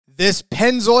This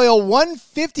Pennzoil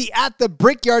 150 at the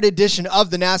Brickyard edition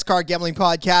of the NASCAR Gambling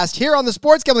Podcast here on the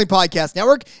Sports Gambling Podcast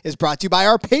Network is brought to you by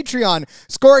our Patreon.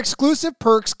 Score exclusive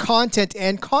perks, content,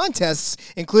 and contests,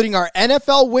 including our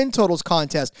NFL win totals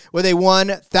contest with a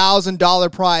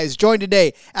 $1,000 prize. Join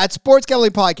today at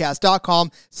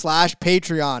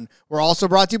sportsgamblingpodcast.com/Patreon. We're also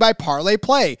brought to you by Parlay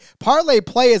Play. Parlay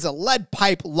Play is a lead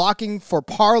pipe locking for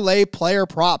parlay player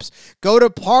props. Go to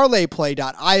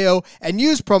parlayplay.io and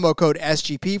use promo code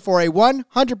SGP for a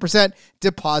 100%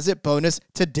 deposit bonus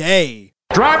today.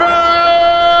 Driver,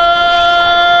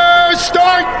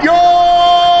 start your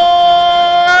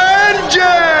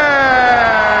engine!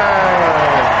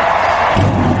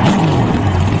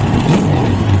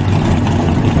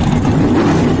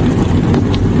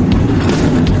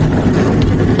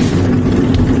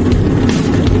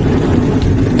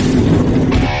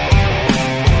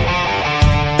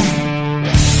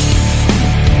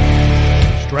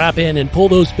 Strap in and pull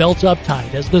those belts up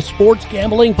tight as the Sports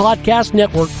Gambling Podcast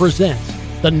Network presents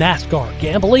the NASCAR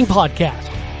Gambling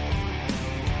Podcast.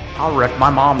 I'll wreck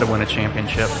my mom to win a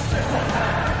championship.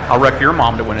 I'll wreck your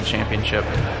mom to win a championship.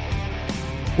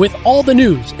 With all the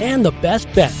news and the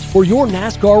best bets for your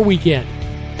NASCAR weekend.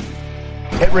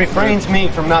 It refrains me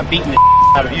from not beating the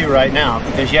out of you right now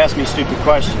because you ask me stupid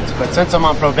questions. But since I'm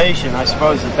on probation, I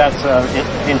suppose that's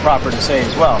improper to say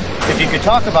as well. If you could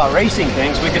talk about racing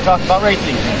things, we could talk about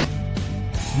racing things.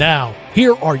 Now,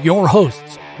 here are your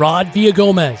hosts, Rod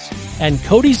Villagomez and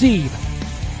Cody Zeeb.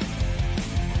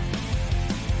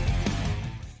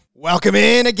 Welcome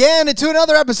in again to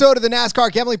another episode of the NASCAR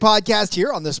Gambling Podcast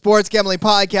here on the Sports Gambling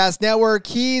Podcast Network.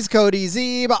 He's Cody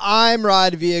Zeeb. I'm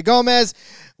Rod Villagomez.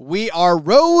 We are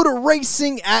road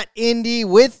racing at Indy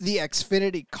with the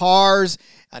Xfinity cars.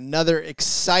 Another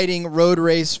exciting road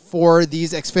race for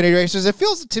these Xfinity racers. It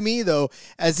feels to me, though,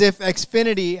 as if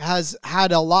Xfinity has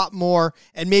had a lot more,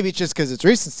 and maybe it's just because it's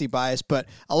recency bias, but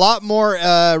a lot more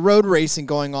road racing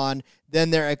going on than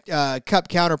their Cup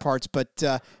counterparts. But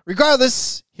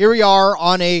regardless, here we are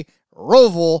on a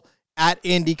Roval at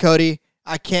Indy, Cody.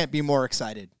 I can't be more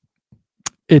excited.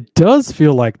 It does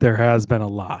feel like there has been a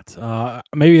lot.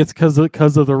 Maybe it's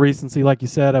because of the recency, like you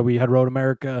said. We had Road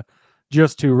America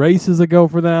just 2 races ago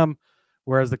for them,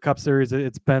 whereas the Cup Series,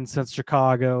 it's been since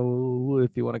Chicago,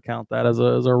 if you want to count that as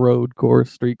a road course,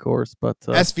 street course. But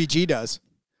SVG does.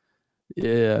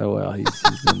 Yeah, well, he's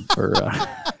in for.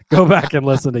 Go back and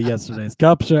listen to yesterday's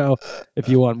Cup show if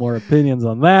you want more opinions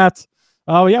on that.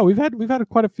 Oh yeah, we've had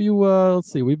quite a few. Let's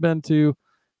see, we've been to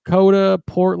Coda,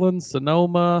 Portland,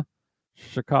 Sonoma,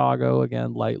 Chicago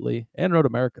again lightly, and Road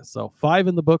America. So 5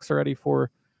 in the books already for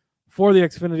the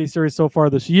Xfinity Series so far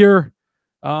this year.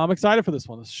 I'm excited for this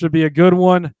one. This should be a good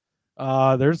one.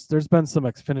 There's been some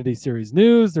Xfinity Series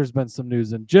news. There's been some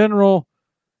news in general.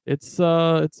 It's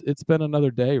been another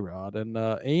day, Rod, and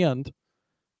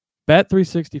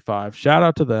Bet365. Shout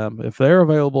out to them if they're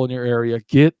available in your area.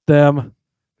 Get them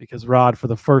because Rod, for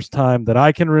the first time that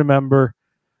I can remember,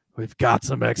 we've got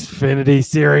some Xfinity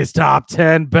Series top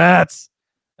 10 bets,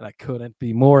 and I couldn't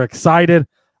be more excited.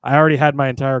 I already had my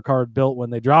entire card built when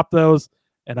they dropped those,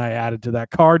 and I added to that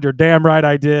card. You're damn right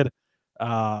I did.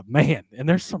 Man, and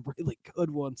there's some really good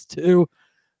ones too.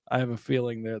 I have a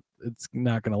feeling that it's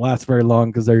not going to last very long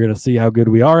because they're going to see how good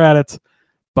we are at it,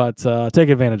 but take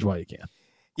advantage while you can.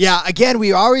 Yeah, again,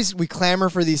 we clamor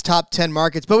for these top 10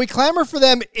 markets, but we clamor for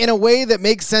them in a way that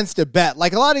makes sense to bet.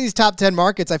 Like a lot of these top 10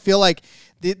 markets, I feel like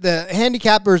the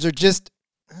handicappers are just,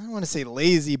 I don't want to say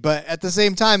lazy, but at the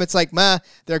same time, it's like,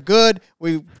 they're good.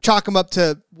 We chalk them up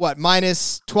to,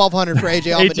 minus 1,200 for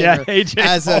AJ Allmendinger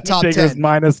as a top 10.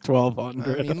 Minus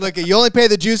 1,200. I mean, look, you only pay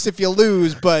the juice if you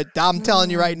lose, but I'm telling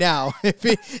you right now,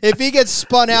 if he gets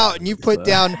spun out and you put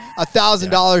down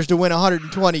 $1,000 to win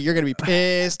 120, you're going to be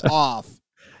pissed off.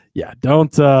 Yeah,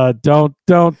 don't do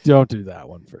that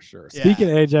one for sure. Yeah.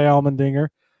 Speaking of AJ Allmendinger,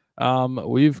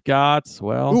 we've got,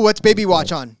 what's Baby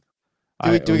Watch on?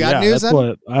 Do we got news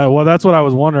then? That's what I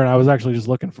was wondering. I was actually just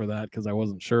looking for that because I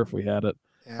wasn't sure if we had it.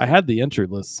 Yeah. I had the entry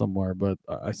list somewhere, but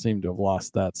I seem to have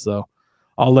lost that. So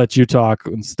I'll let you talk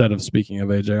instead of speaking of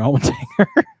AJ Allmendinger.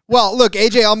 Well, look,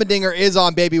 AJ Allmendinger is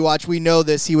on Baby Watch. We know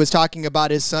this. He was talking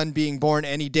about his son being born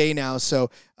any day now. So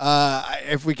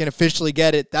if we can officially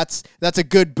get it, that's a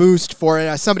good boost for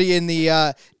it. Somebody in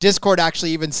the Discord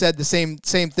actually even said the same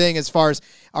thing as far as,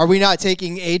 are we not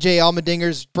taking AJ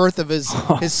Allmendinger's birth of his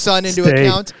son into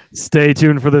account? Stay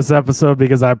tuned for this episode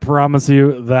because I promise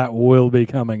you that will be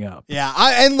coming up. Yeah,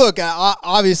 and look,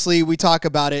 obviously we talk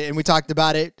about it, and we talked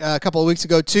about it a couple of weeks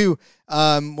ago too,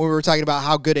 when we were talking about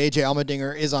how good AJ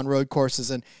Allmendinger is on road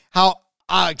courses and how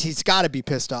He's got to be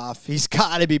pissed off. He's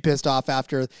got to be pissed off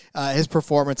after his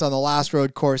performance on the last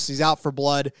road course. He's out for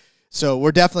blood. So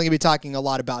we're definitely going to be talking a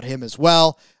lot about him as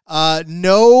well.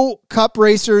 No Cup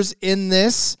racers in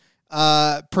this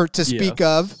speak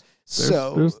of.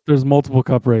 There's multiple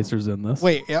Cup racers in this.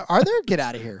 Wait, are there? Get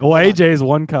out of here. Well, AJ is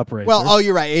one Cup racer. Well,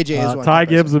 you're right. AJ is one. Ty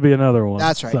Gibbs would be another one.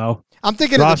 That's right. So I'm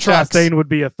thinking Ross of the trucks. Chastain would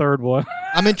be a third one.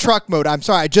 I'm in truck mode. I'm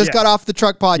sorry. I just got off the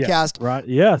truck podcast.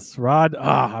 Rod.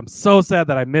 I'm so sad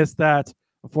that I missed that.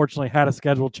 Unfortunately, had a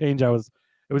schedule change. It was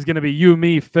going to be you,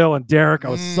 me, Phil, and Derek. I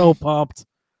was so pumped.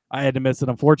 I had to miss it,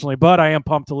 unfortunately. But I am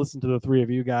pumped to listen to the three of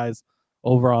you guys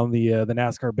over on the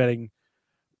NASCAR betting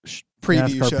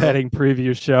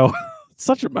preview show. It's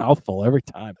such a mouthful every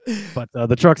time. But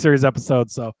the Truck Series episode.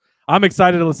 So I'm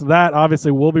excited to listen to that.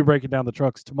 Obviously, we'll be breaking down the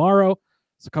trucks tomorrow.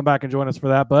 So come back and join us for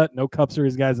that. But no Cup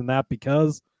Series guys in that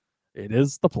because it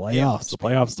is the playoffs. The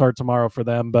playoffs start tomorrow for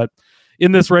them. But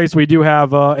in this race, we do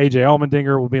have AJ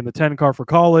Allmendinger will be in the 10 car for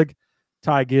Colleague.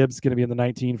 Ty Gibbs going to be in the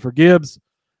 19 for Gibbs.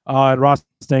 And Ross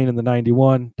Chastain in the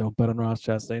 91. Don't bet on Ross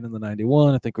Chastain in the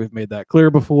 91. I think we've made that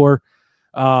clear before.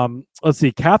 Let's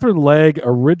see. Catherine Legg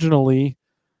originally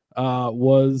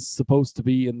was supposed to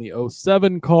be in the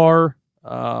 07 car,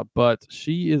 but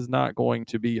she is not going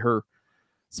to be. Her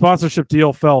sponsorship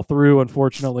deal fell through,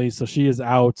 unfortunately, so she is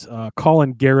out.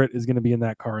 Colin Garrett is going to be in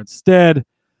that car instead.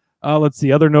 Let's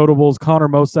see. Other notables. Connor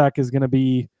Mosack is going to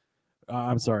be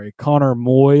Connor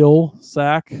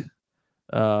Moyle-Sack.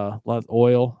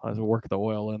 Oil. I work the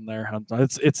oil in there.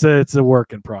 It's a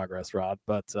work in progress, Rod.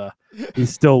 But he's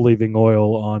still leaving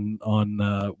oil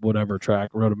on whatever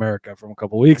track, Road America, from a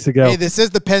couple weeks ago. Hey, this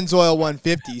is the Pennzoil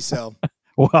 150, so.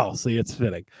 Well, see, it's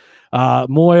fitting.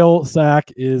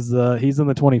 Moyle-Sack is he's in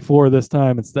the 24 this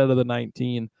time instead of the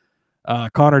 19.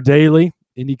 Connor Daly,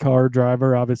 IndyCar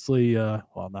driver, obviously.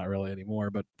 Well, not really anymore,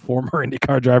 but former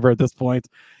IndyCar driver at this point.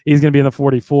 He's going to be in the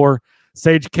 44.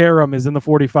 Sage Karam is in the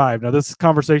 45. Now, this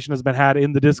conversation has been had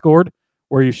in the Discord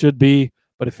where you should be,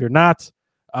 but if you're not,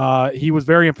 he was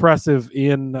very impressive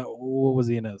in, what was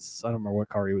he in? I don't remember what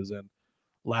car he was in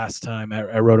last time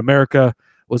at Road America.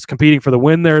 Was competing for the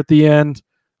win there at the end.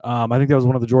 I think that was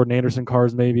one of the Jordan Anderson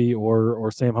cars maybe, or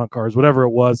Sam Hunt cars, whatever it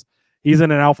was. He's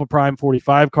in an Alpha Prime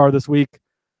 45 car this week.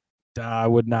 I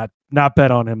would not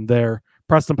bet on him there.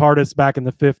 Preston Pardis back in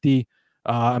the 50.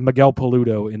 Miguel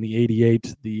Paludo in the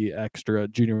 88, the extra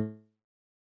junior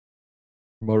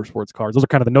motorsports cars. Those are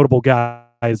kind of the notable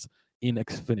guys in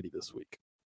Xfinity this week.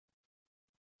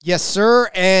 Yes, sir.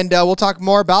 And we'll talk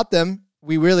more about them.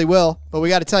 We really will. But we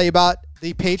got to tell you about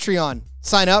the Patreon.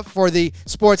 Sign up for the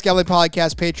Sports Gambling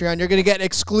Podcast Patreon. You're going to get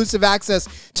exclusive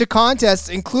access to contests,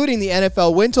 including the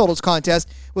NFL Win Totals contest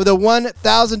with a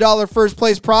 $1,000 first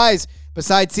place prize.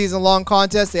 Besides season-long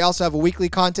contests, they also have a weekly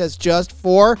contest just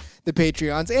for the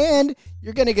Patreons. And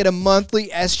you're going to get a monthly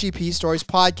SGP Stories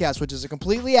podcast, which is a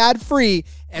completely ad-free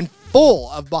and full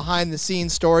of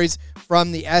behind-the-scenes stories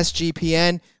from the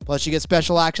SGPN. Plus, you get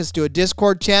special access to a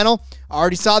Discord channel. I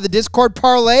already saw the Discord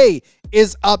parlay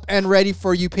is up and ready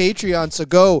for you Patreon, so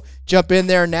go jump in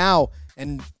there now.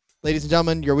 And ladies and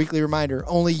gentlemen, your weekly reminder,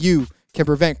 only you can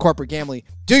prevent corporate gambling.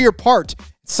 Do your part.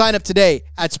 Sign up today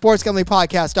at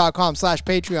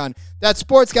sportsgamblingpodcast.com/Patreon. That's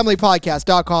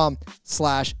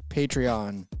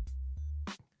sportsgamblingpodcast.com/Patreon.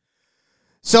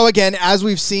 So again, as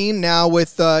we've seen now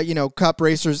with Cup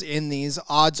racers in these,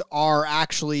 odds are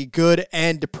actually good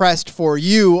and depressed for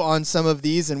you on some of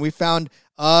these, and we found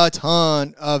a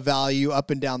ton of value up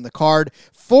and down the card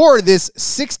for this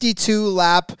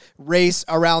 62-lap race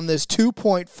around this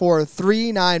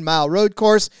 2.439-mile road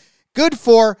course. Good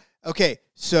for,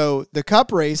 so the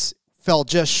Cup race fell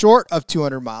just short of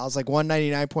 200 miles, like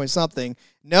 199 point something.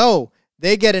 No,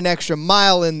 they get an extra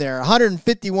mile in there,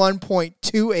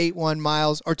 151.281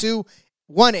 miles, or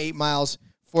 218 miles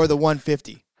for the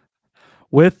 150.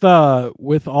 With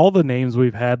all the names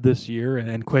we've had this year,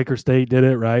 and Quaker State did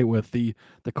it, right, with the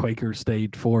Quaker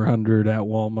State 400 at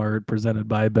Walmart presented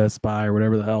by Best Buy or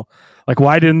whatever the hell. Like,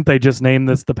 why didn't they just name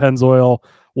this the Pennzoil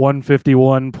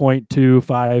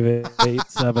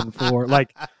 151.25874?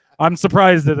 Like, I'm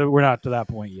surprised that we're not to that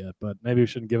point yet, but maybe we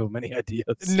shouldn't give them any ideas.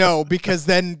 No, because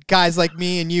then guys like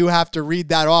me and you have to read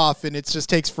that off, and it just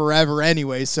takes forever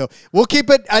anyway. So we'll keep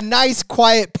it a nice,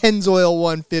 quiet Pennzoil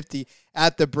 150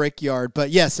 at the Brickyard. But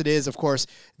yes, it is, of course,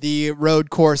 the road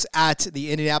course at the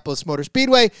Indianapolis Motor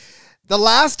Speedway. The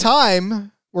last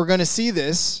time we're going to see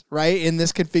this, right, in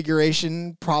this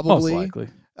configuration, probably. Most likely.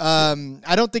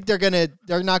 I don't think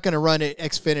they're not going to run it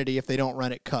Xfinity if they don't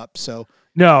run it Cup. So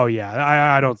no,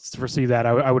 yeah, I don't foresee that.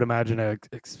 I would imagine I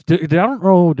don't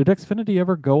know. Did Xfinity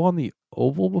ever go on the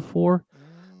oval before?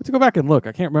 to go back and look.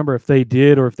 I can't remember if they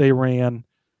did or if they ran.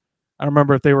 I don't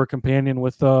remember if they were companion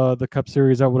with the Cup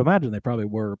Series. I would imagine they probably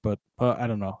were, but I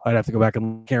don't know. I'd have to go back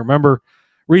and can't remember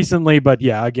recently. But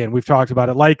yeah, again, we've talked about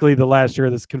it. Likely the last year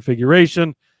of this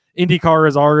configuration. IndyCar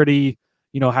has already,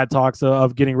 had talks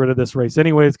of getting rid of this race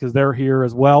anyways because they're here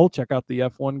as well. Check out the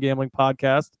F1 Gambling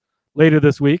Podcast later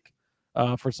this week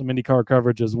for some IndyCar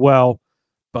coverage as well.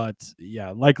 But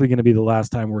yeah, likely going to be the last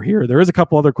time we're here. There is a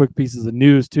couple other quick pieces of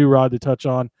news too, Rod, to touch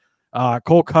on.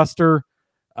 Cole Custer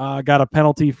got a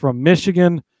penalty from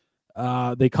Michigan.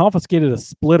 They confiscated a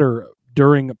splitter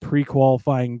during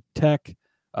pre-qualifying tech.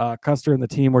 Custer and the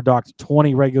team were docked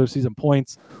 20 regular season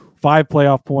points, 5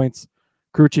 playoff points.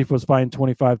 Crew chief was fined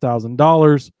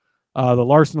 $25,000. The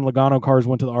Larson and Logano cars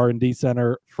went to the R&D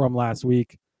center from last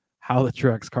week. How the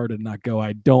Truex car did not go,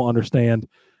 I don't understand.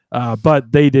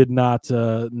 But they did not,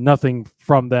 nothing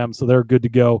from them, so they're good to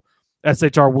go.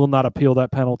 SHR will not appeal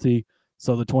that penalty,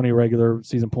 so the 20 regular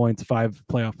season points, 5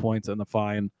 playoff points, and the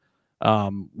fine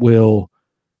will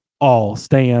all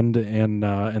stand, and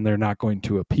they're not going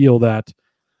to appeal that.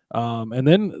 And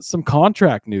then some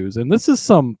contract news, and this is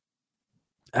some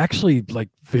actually like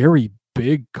very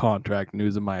big contract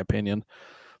news in my opinion.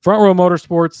 Front Row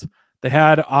Motorsports, they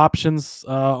had options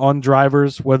on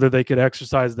drivers, whether they could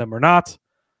exercise them or not.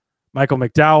 Michael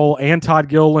McDowell and Todd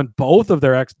Gilliland, both of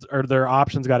their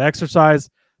options got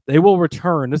exercised. They will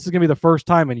return. This is going to be the first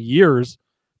time in years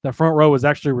that Front Row has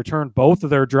actually returned both of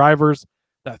their drivers.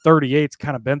 That 38's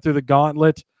kind of been through the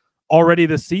gauntlet. Already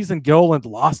this season, Gilliland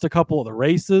lost a couple of the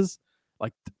races.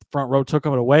 Like Front Row took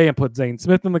him away and put Zane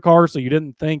Smith in the car, so you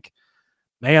didn't think,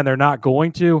 man, they're not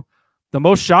going to. The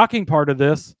most shocking part of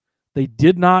this, they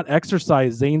did not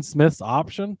exercise Zane Smith's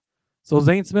option. So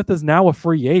Zane Smith is now a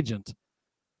free agent.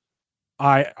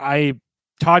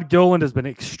 Todd Gilliland has been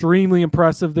extremely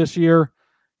impressive this year,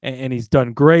 and he's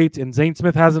done great. And Zane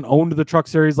Smith hasn't owned the Truck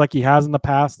Series like he has in the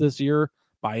past this year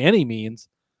by any means.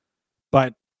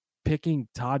 But picking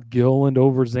Todd Gilliland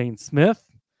over Zane Smith,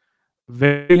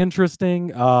 very interesting.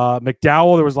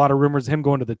 McDowell, there was a lot of rumors of him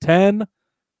going to the 10.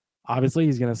 Obviously,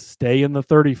 he's going to stay in the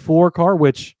 34 car,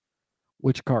 which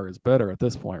car is better at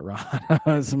this point, Ron?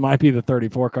 This might be the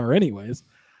 34 car anyways.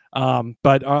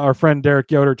 But our friend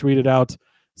Derek Yoder tweeted out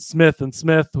Smith and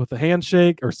Smith with a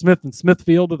handshake, or Smith and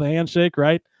Smithfield with a handshake,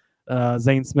 right?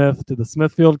 Zane Smith to the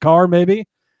Smithfield car, maybe.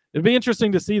 It'd be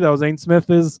interesting to see, though. Zane Smith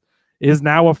is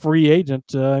now a free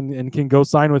agent and can go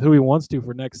sign with who he wants to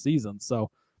for next season. So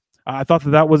I thought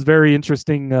that was very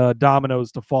interesting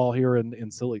dominoes to fall here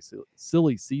in silly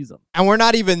season. And we're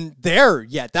not even there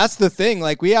yet. That's the thing.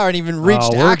 Like, we haven't even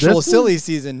reached actual silly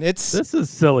season. This is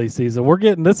silly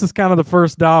season. This is kind of the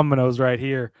first dominoes right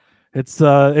here. It's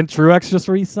and Truex just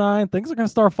re-signed. Things are going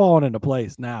to start falling into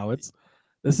place now.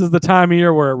 This is the time of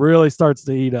year where it really starts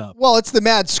to heat up. Well, it's the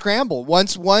mad scramble.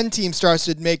 Once one team starts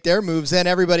to make their moves, then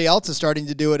everybody else is starting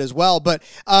to do it as well. But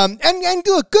and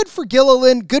look, good for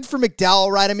Gilliland, good for McDowell,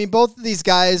 right? I mean, both of these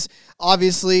guys,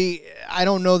 obviously, I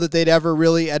don't know that they'd ever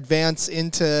really advance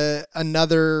into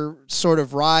another sort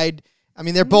of ride. I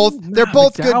mean, they're both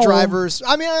good drivers.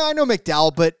 I mean, I know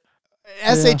McDowell, but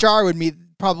SHR would be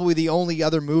probably the only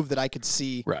other move that I could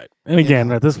see. Right. And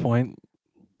again, at this point,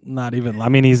 not even. I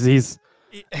mean, he's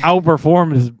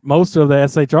outperformed most of the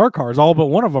SHR cars, all but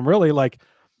one of them, really. Like,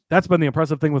 that's been the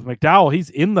impressive thing with McDowell. He's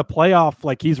in the playoff,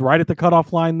 like he's right at the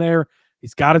cutoff line there.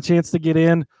 He's got a chance to get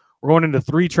in. We're going into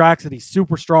 3 tracks that he's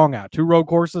super strong at, 2 road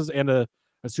courses and a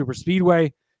super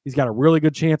speedway. He's got a really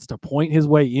good chance to point his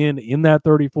way in that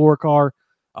 34 car.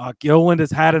 Gilliland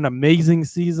has had an amazing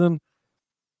season,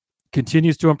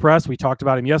 continues to impress. We talked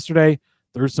about him yesterday.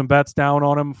 There's some bets down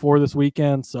on him for this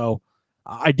weekend. So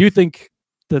I do think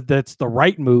that's the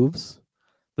right moves,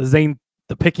 the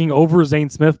picking over Zane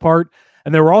Smith part.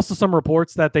 And there were also some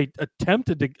reports that they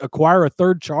attempted to acquire a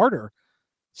third charter,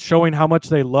 showing how much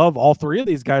they love all 3 of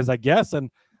these guys, I guess, and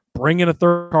bring in a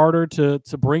third charter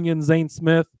to bring in Zane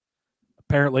Smith.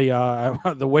 Apparently,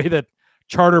 the way that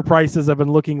charter prices have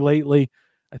been looking lately,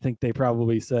 I think they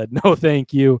probably said, no,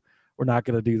 thank you. We're not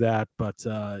going to do that. But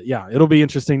yeah, it'll be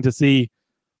interesting to see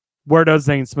where does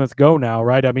Zane Smith go now,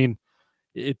 right? I mean,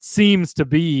 it seems to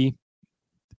be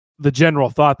the general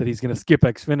thought that he's going to skip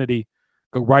Xfinity,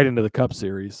 go right into the Cup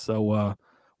Series. So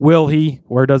will he?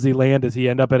 Where does he land? Does he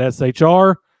end up at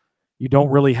SHR? You don't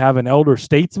really have an elder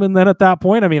statesman then at that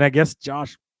point. I mean, I guess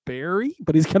Josh Berry,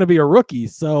 but he's going to be a rookie.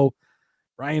 So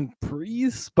Ryan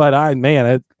Preece, but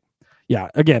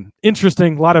again,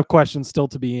 interesting. A lot of questions still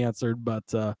to be answered, but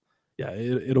yeah,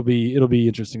 it'll be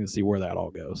interesting to see where that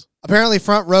all goes. Apparently,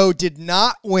 Front Row did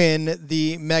not win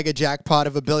the mega jackpot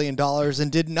of $1 billion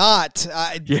and did not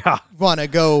want to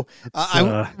go.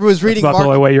 I was reading that's about the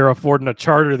only way you're affording a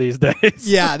charter these days.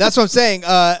 Yeah, that's what I'm saying.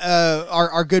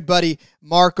 Our good buddy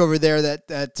Mark over there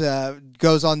that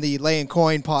goes on the Lay and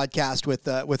Coin podcast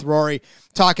with Rory,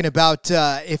 talking about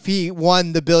if he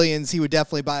won the billions, he would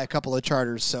definitely buy a couple of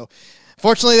charters. So.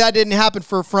 Fortunately, that didn't happen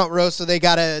for Front Row, so they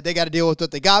gotta deal with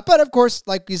what they got. But of course,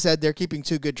 like you said, they're keeping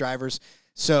 2 good drivers,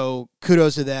 so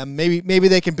kudos to them. Maybe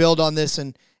they can build on this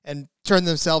and turn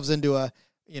themselves into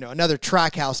another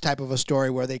track house type of a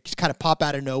story where they kind of pop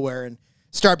out of nowhere and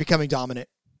start becoming dominant.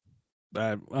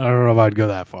 I don't know if I'd go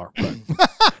that far, but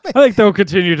I think they'll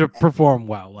continue to perform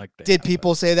well. Like did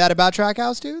people say that about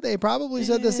Trackhouse too? They probably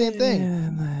said the same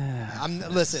thing.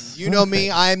 Listen, you know me.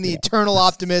 I am the eternal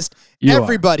optimist.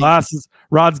 Everybody,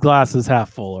 Rod's glass is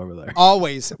half full over there.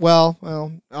 Always. Well.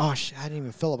 I didn't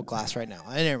even fill up a glass right now.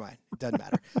 Never mind. It doesn't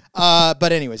matter.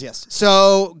 But anyways, yes.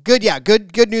 So good. Yeah,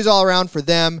 good news all around for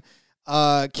them.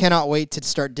 Cannot wait to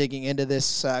start digging into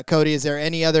this. Cody, is there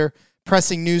any other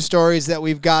pressing news stories that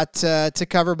we've got to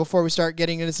cover before we start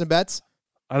getting into some bets?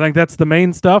 I think that's the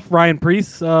main stuff. Ryan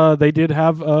Preece, they did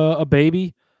have a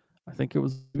baby. I think it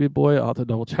was a boy. I'll have to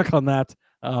double check on that.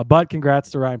 But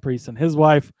congrats to Ryan Preece and his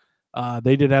wife.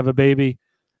 They did have a baby.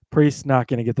 Preece not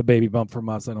going to get the baby bump from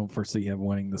us. I don't foresee him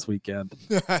winning this weekend.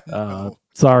 No.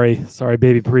 Sorry,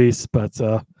 baby Preece, but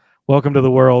welcome to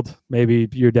the world. Maybe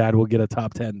your dad will get a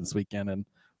top 10 this weekend, and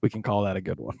we can call that a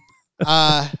good one.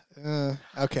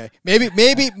 Okay.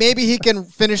 Maybe he can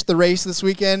finish the race this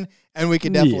weekend, and we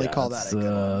can definitely call that a good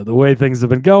one. The way things have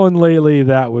been going lately,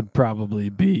 that would probably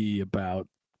be about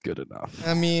good enough.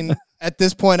 I mean, at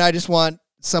this point, I just want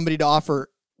somebody to offer,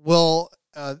 will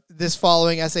this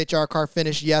following SHR car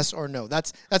finish, yes or no?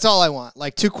 That's all I want.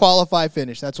 Like, to qualify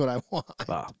finish. That's what I want.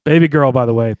 Baby girl, by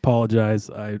the way, apologize.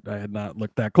 I had not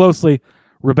looked that closely.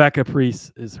 Rebecca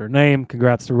Preece is her name.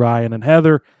 Congrats to Ryan and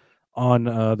Heather on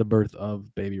the birth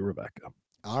of baby Rebecca.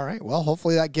 All right. Well,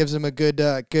 hopefully that gives him a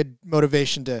good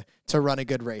motivation to run a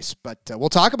good race. But we'll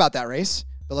talk about that race.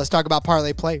 But let's talk about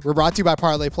Parlay Play. We're brought to you by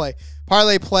Parlay Play.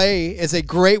 Parlay Play is a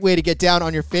great way to get down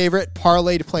on your favorite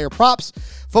parlay to player props.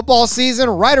 Football season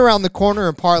right around the corner,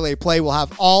 and Parlay Play will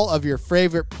have all of your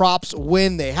favorite props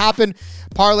when they happen.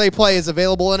 Parlay Play is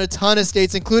available in a ton of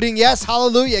states, including, yes,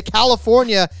 hallelujah,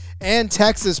 California and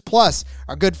Texas. Plus,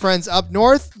 our good friends up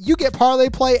north, you get Parlay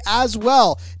Play as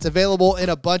well. It's available in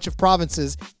a bunch of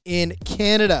provinces in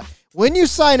Canada. When you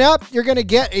sign up, you're going to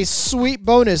get a sweet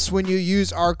bonus when you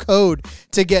use our code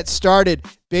to get started.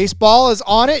 Baseball is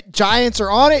on it. Giants are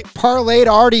on it. Parlayed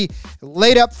already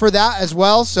laid up for that as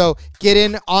well. So get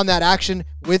in on that action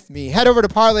with me. Head over to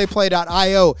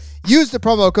parlayplay.io. Use the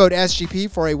promo code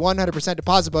SGP for a 100%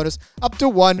 deposit bonus up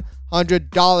to $100.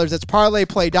 That's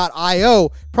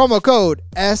parlayplay.io. Promo code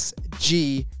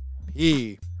SGP.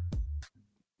 You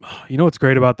know what's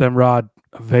great about them, Rod?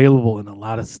 Available in a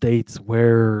lot of states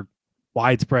where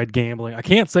widespread gambling. I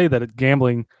can't say that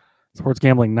sports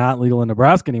gambling not legal in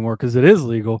Nebraska anymore, because it is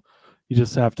legal. You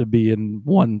just have to be in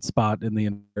one spot in the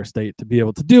entire state to be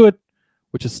able to do it,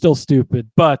 which is still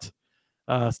stupid. But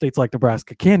states like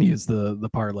Nebraska can use the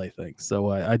parlay thing.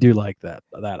 So I do like that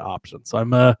option. So I'm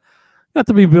got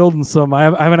to be building some. I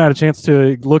haven't had a chance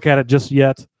to look at it just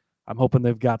yet. I'm hoping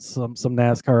they've got some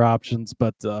NASCAR options,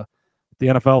 but the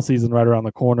NFL season right around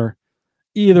the corner.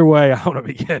 Either way, I'm going to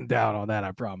be getting down on that.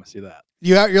 I promise you that.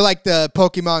 You're like the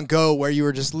Pokemon Go, where you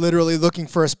were just literally looking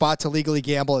for a spot to legally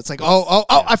gamble. It's like,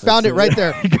 I found it right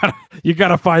there. You got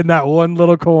to find that one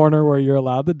little corner where you're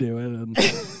allowed to do it. And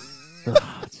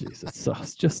Jesus, so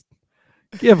just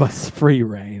give us free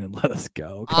reign and let us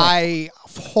go. I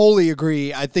wholly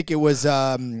agree. I think it was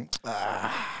I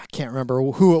can't remember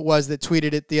who it was that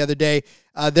tweeted it the other day.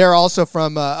 They're also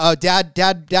from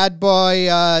Dad Boy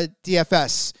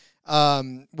DFS.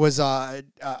 Was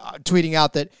tweeting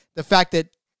out that the fact that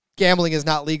gambling is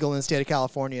not legal in the state of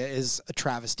California is a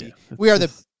travesty. Yeah, we are the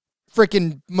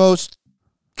freaking most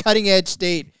cutting edge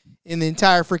state in the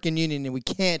entire freaking union, and we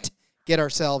can't get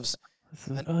ourselves it's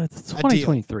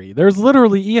 2023. There's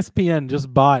literally ESPN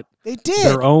just bought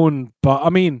their own.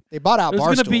 They bought out. There's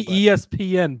going to be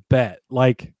ESPN Bet.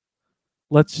 Like,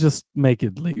 let's just make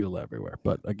it legal everywhere.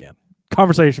 But again,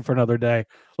 conversation for another day.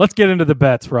 Let's get into the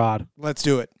bets, Rod. Let's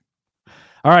do it.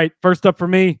 All right, first up for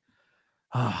me,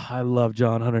 I love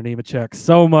John Hunter Nemechek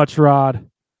so much, Rod,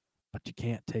 but you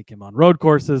can't take him on road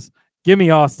courses. Give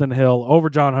me Austin Hill over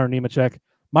John Hunter Nemechek,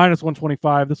 minus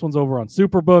 125. This one's over on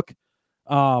Superbook.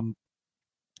 And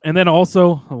then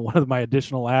also, one of my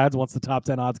additional ads, once the top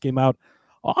 10 odds came out,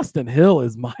 Austin Hill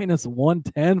is minus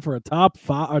 110 for a top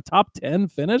 10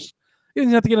 finish. He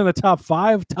doesn't have to get in the top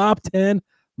 5, top 10,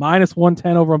 minus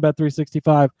 110 over on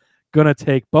Bet365. Gonna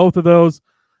take both of those.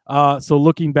 So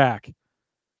looking back,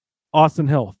 Austin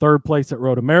Hill, 3rd place at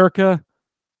Road America.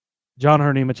 John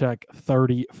Hunter Nemechek,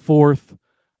 34th.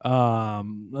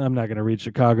 I'm not going to read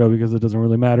Chicago because it doesn't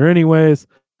really matter anyways.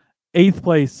 8th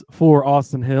place for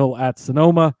Austin Hill at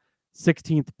Sonoma.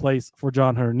 16th place for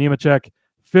John Hunter Nemechek.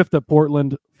 5th at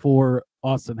Portland for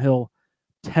Austin Hill.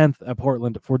 10th at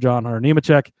Portland for John Hunter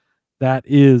Nemechek. That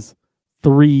is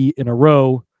 3 in a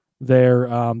row there.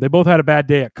 They both had a bad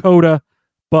day at Coda,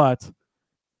 but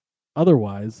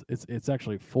otherwise, it's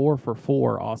actually 4 for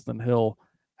 4. Austin Hill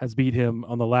has beat him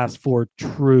on the last 4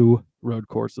 true road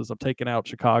courses. I'm taking out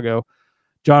Chicago.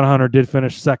 John Hunter did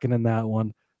finish 2nd in that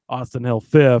one. Austin Hill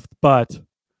 5th, but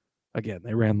again,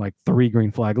 they ran like 3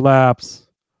 green flag laps.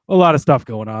 A lot of stuff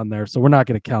going on there, so we're not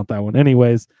going to count that one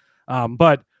anyways.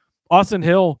 But Austin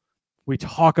Hill, we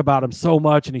talk about him so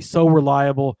much, and he's so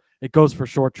reliable. It goes for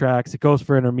short tracks. It goes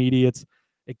for intermediates.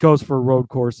 It goes for road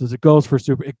courses. It goes for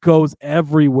super. It goes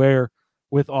everywhere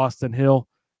with Austin Hill.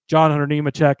 John Hunter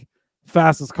Nemechek,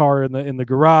 fastest car in the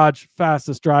garage,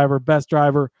 fastest driver, best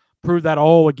driver. Proved that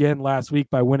all again last week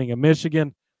by winning in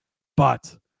Michigan.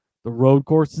 But the road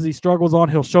courses he struggles on,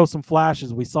 he'll show some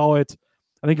flashes. We saw it.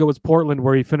 I think it was Portland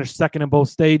where he finished 2nd in both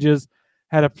stages,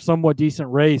 had a somewhat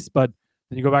decent race. But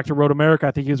then you go back to Road America.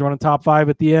 I think he was running top 5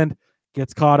 at the end,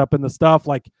 gets caught up in the stuff.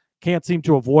 Like, can't seem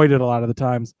to avoid it a lot of the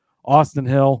times. Austin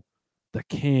Hill, the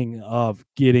king of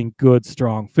getting good,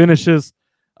 strong finishes.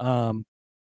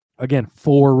 Again,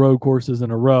 4 road courses in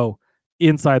a row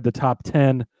inside the top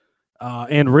 10.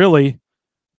 And really,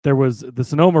 there was the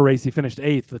Sonoma race. He finished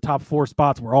 8th. The top 4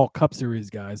 spots were all Cup Series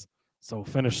guys. So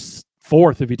finished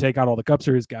 4th if you take out all the Cup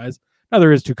Series guys. Now,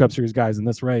 there is 2 Cup Series guys in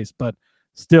this race, but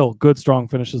still good, strong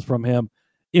finishes from him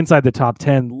inside the top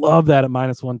 10. Love that at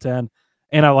minus 110.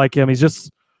 And I like him. He's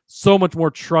just so much more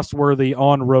trustworthy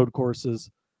on road courses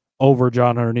over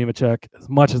John Hunter Nemechek, as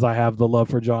much as I have the love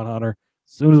for John Hunter.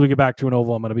 As soon as we get back to an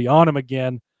oval, I'm going to be on him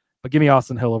again. But give me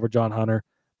Austin Hill over John Hunter,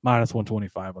 minus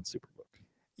 125 on Superbook.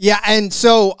 Yeah, and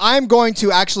so I'm going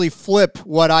to actually flip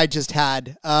what I just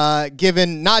had,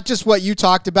 given not just what you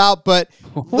talked about, but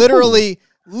literally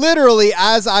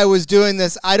as I was doing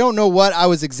this, I don't know what I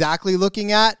was exactly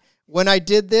looking at when I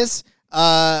did this,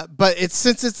 but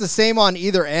since it's the same on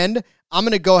either end, I'm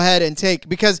going to go ahead and take,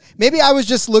 because maybe I was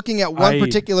just looking at one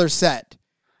particular set.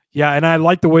 Yeah, and I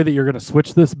like the way that you're going to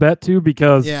switch this bet too,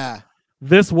 because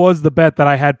this was the bet that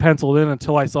I had penciled in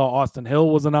until I saw Austin Hill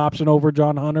was an option over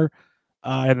John Hunter,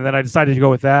 and then I decided to go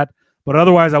with that. But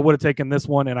otherwise, I would have taken this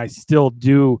one, and I still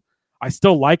do. I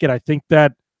still like it. I think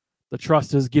that the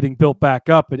trust is getting built back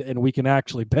up, and we can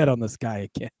actually bet on this guy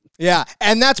again. Yeah,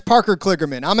 and that's Parker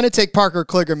Kligerman. I'm going to take Parker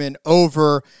Kligerman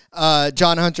over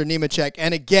John Hunter Nemechek.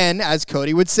 And again, as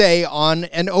Cody would say, on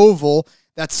an oval,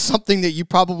 that's something that you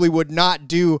probably would not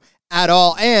do at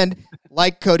all. And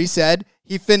like Cody said,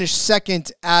 he finished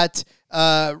 2nd at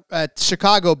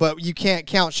Chicago, but you can't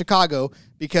count Chicago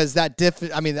because that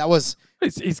was.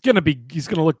 He's gonna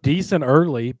look decent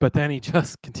early, but then he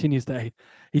just continues to.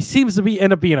 He seems to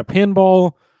end up being a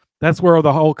pinball. That's where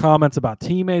the whole comments about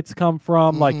teammates come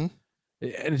from. Like,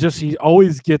 and he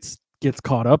always gets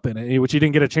caught up in it, which he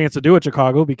didn't get a chance to do at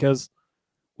Chicago because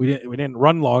we didn't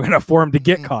run long enough for him to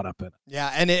get caught up in it.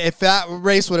 Yeah, and if that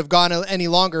race would have gone any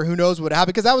longer, who knows what would happen,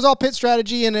 because that was all pit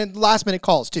strategy and last minute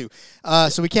calls too.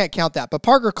 So we can't count that. But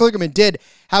Parker Kligerman did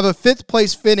have a 5th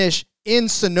place finish in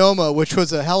Sonoma, which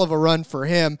was a hell of a run for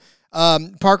him.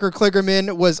 Parker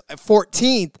Kligerman was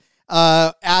 14th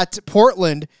at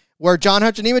Portland, where John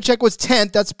Hunter Nemechek was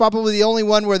 10th. That's probably the only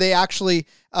one where they actually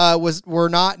were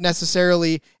not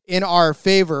necessarily in our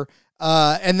favor.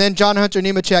 And then John Hunter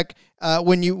Nemechek,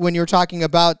 when you were talking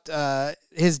about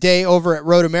his day over at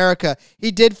Road America,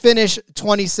 he did finish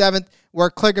 27th,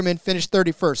 where Kligerman finished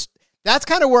 31st. That's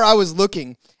kind of where I was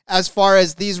looking as far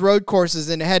as these road courses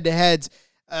and head-to-heads.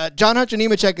 John Hunter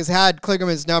Nemechek has had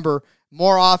Kligerman's number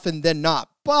more often than not.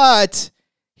 But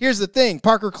here's the thing.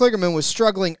 Parker Kligerman was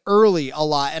struggling early a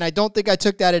lot, and I don't think I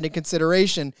took that into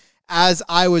consideration as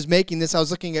I was making this. I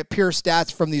was looking at pure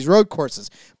stats from these road courses.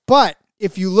 But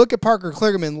if you look at Parker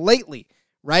Kligerman lately,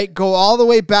 right, go all the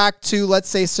way back to, let's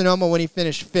say, Sonoma when he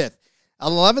finished 5th.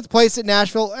 11th place at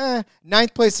Nashville,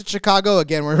 9th place at Chicago.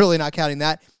 Again, we're really not counting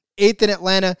that. 8th in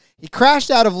Atlanta. He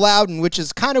crashed out of Loudon, which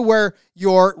is kind of where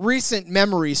your recent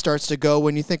memory starts to go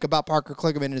when you think about Parker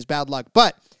Kligerman and his bad luck.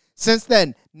 But since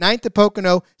then, 9th at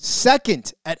Pocono,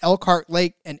 2nd at Elkhart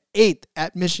Lake, and 8th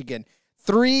at Michigan.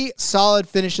 3 solid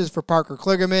finishes for Parker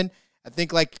Kligerman. I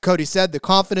think, like Cody said, the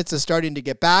confidence is starting to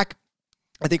get back.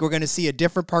 I think we're going to see a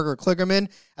different Parker Kligerman.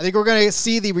 I think we're going to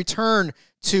see the return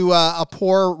to a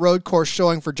poor road course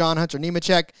showing for John Hunter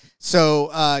Nemechek.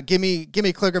 So give me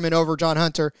Kligerman over John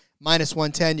Hunter,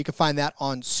 -110. You can find that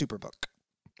on Superbook.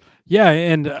 Yeah,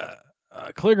 and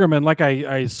Kligerman, like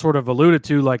I sort of alluded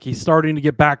to, like he's starting to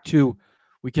get back to,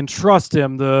 we can trust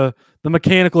him. The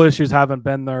mechanical issues haven't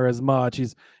been there as much.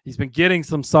 He's been getting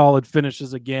some solid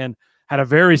finishes again. Had a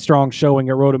very strong showing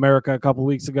at Road America a couple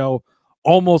weeks ago.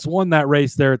 Almost won that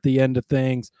race there at the end of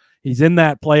things. He's in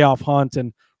that playoff hunt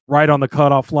and right on the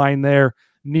cutoff line there.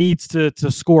 Needs to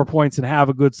score points and have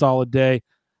a good solid day.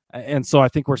 And so I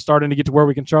think we're starting to get to where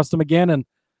we can trust him again. And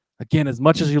again, as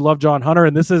much as you love John Hunter,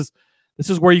 and this is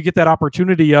where you get that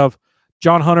opportunity of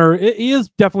John Hunter. He is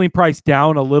definitely priced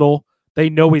down a little. They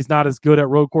know he's not as good at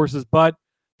road courses, but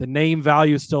the name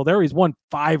value is still there. He's won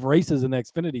 5 races in the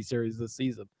Xfinity Series this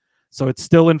season. So it's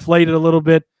still inflated a little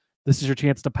bit. This is your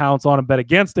chance to pounce on and bet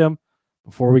against him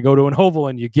before we go to an oval,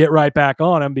 and you get right back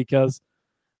on him because,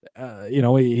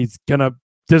 he's going to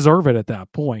deserve it at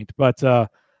that point. But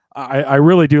I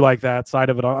really do like that side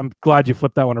of it. I'm glad you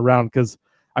flipped that one around because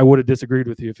I would have disagreed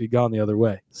with you if you'd gone the other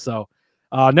way. So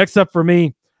next up for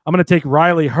me, I'm going to take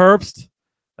Riley Herbst.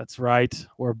 That's right.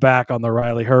 We're back on the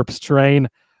Riley Herbst train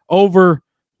over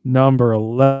number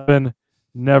 11.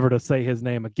 Never to say his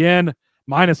name again.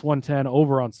 -110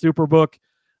 over on Superbook.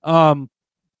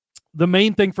 The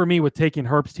main thing for me with taking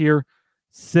Herbst here,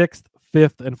 6th,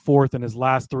 5th, and 4th in his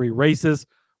last 3 races.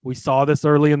 We saw this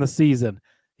early in the season.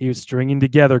 He was stringing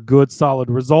together good, solid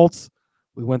results.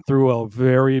 We went through a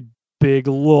very big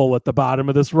lull at the bottom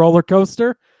of this roller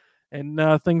coaster, and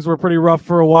things were pretty rough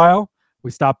for a while.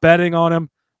 We stopped betting on him,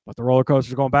 but the roller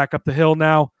coaster's going back up the hill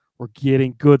now. We're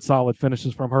getting good, solid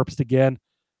finishes from Herbst again.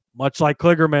 Much like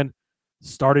Kligerman,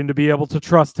 starting to be able to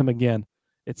trust him again.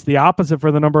 It's the opposite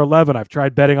for the number 11. I've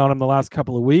tried betting on him the last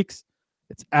couple of weeks.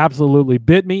 It's absolutely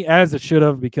bit me, as it should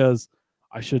have, because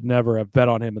I should never have bet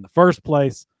on him in the first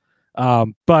place.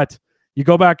 But you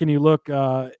go back and you look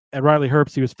at Riley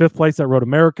Herbst. He was 5th place at Road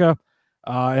America.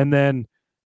 And then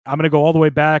I'm going to go all the way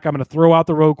back. I'm going to throw out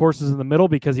the road courses in the middle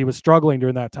because he was struggling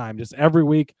during that time. Just every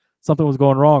week, something was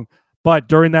going wrong. But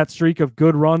during that streak of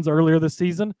good runs earlier this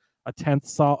season, a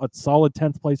solid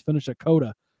 10th place finish at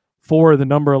COTA for the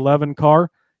number 11 car.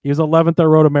 He was 11th at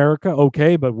Road America,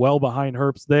 okay, but well behind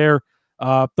Herbst there.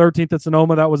 13th at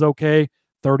Sonoma, that was okay.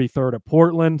 33rd at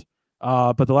Portland.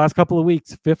 But the last couple of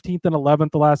weeks, 15th and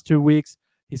 11th the last 2 weeks,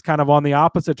 he's kind of on the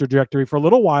opposite trajectory. For a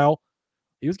little while,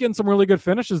 he was getting some really good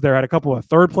finishes there. Had a couple of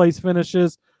 3rd place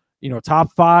finishes, top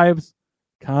 5s,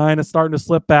 kind of starting to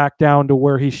slip back down to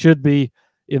where he should be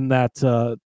in that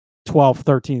 12th,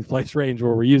 13th place range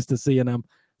where we're used to seeing him.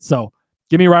 So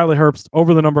give me Riley Herbst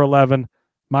over the number 11,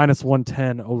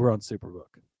 -110 over on Superbook.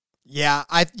 Yeah,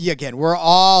 again, we're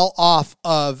all off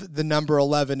of the number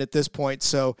 11 at this point,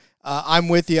 so I'm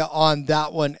with you on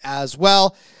that one as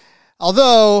well.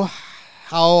 Although,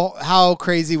 how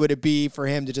crazy would it be for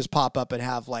him to just pop up and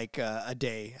have like a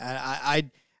day?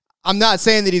 I'm not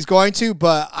saying that he's going to,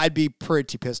 but I'd be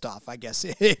pretty pissed off, I guess,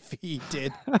 if he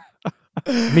did.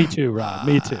 Me too, Rob.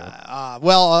 Me too.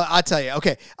 Well, I'll tell you.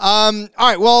 Okay. All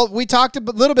right. Well, we talked a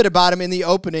little bit about him in the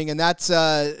opening, and that's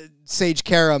Sage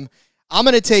Karam. I'm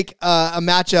going to take a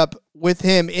matchup with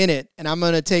him in it, and I'm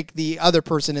going to take the other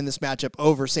person in this matchup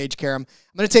over Sage Karam.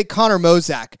 I'm going to take Connor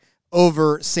Mozak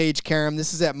over Sage Karam.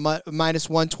 This is at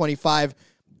 -125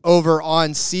 over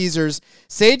on Caesars.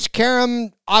 Sage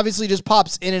Karam obviously just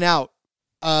pops in and out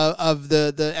of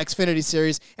the Xfinity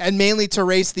Series, and mainly to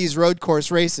race these road course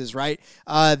races, right?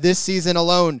 This season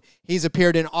alone, he's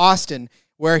appeared in Austin,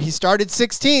 where he started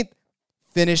 16th,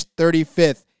 finished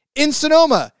 35th. In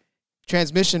Sonoma,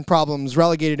 transmission problems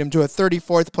relegated him to a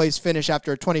 34th place finish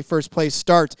after a 21st place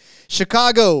start.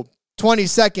 Chicago,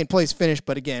 22nd place finish,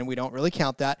 but again, we don't really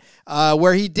count that.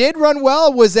 Where he did run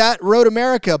well was at Road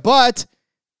America, but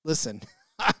listen,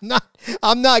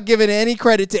 I'm not giving any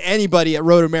credit to anybody at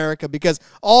Road America because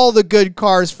all the good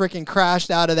cars freaking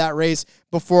crashed out of that race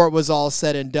before it was all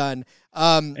said and done.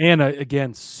 And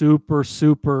again,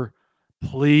 super,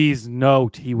 please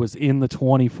note he was in the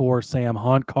 24 Sam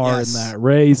Hunt car in that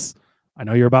race. I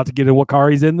know you're about to get into what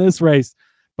car he's in this race,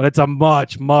 but it's a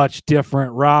much, much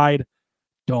different ride.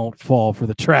 Don't fall for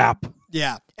the trap.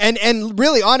 Yeah. And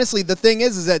really, honestly, the thing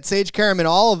is that Sage Karam in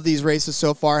all of these races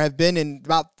so far have been in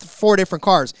about 4 different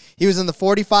cars. He was in the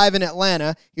 45 in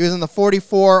Atlanta. He was in the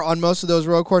 44 on most of those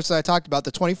road courses I talked about.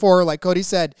 The 24, like Cody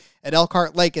said, at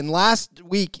Elkhart Lake. And last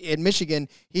week in Michigan,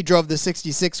 he drove the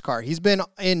 66 car. He's been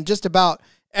in just about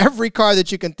every car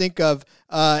that you can think of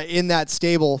in that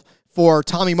stable for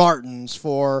Tommy Martins,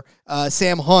 for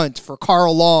Sam Hunt, for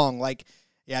Carl Long. Like,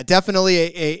 yeah, definitely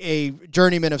a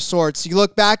journeyman of sorts. You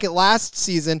look back at last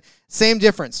season, same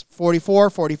difference, 44,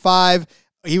 45.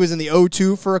 He was in the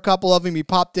O2 for a couple of them. He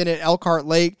popped in at Elkhart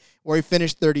Lake, where he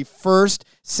finished 31st,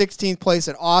 16th place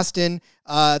at Austin,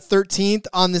 13th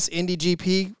on this Indy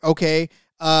GP, okay,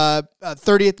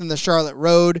 30th in the Charlotte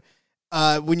Road.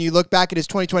 When you look back at his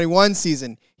 2021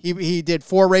 season, he did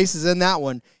 4 races in that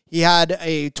one. He had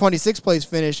a 26th place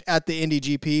finish at the Indy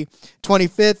GP,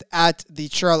 25th at the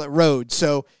Charlotte Road.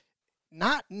 So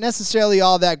not necessarily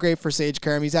all that great for Sage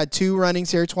Karam. He's had 2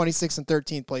 runnings here, 26th and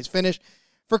 13th place finish.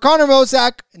 For Connor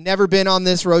Mosak, never been on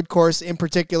this road course in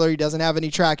particular. He doesn't have any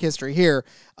track history here.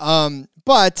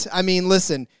 But, I mean,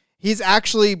 listen, he's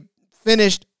actually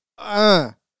finished,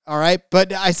 all right?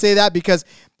 But I say that because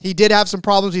he did have some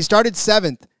problems. He started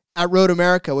 7th at Road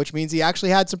America, which means he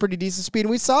actually had some pretty decent speed, and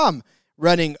we saw him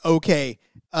running okay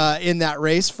in that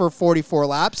race for 44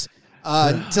 laps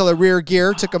until a rear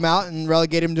gear took him out and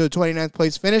relegated him to a 29th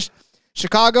place finish.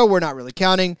 Chicago, we're not really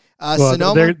counting.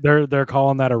 Sonoma, they're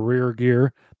calling that a rear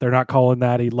gear. They're not calling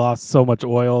that he lost so much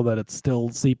oil that it's still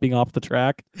seeping off the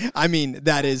track. I mean,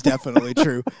 that is definitely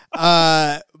true.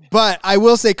 But I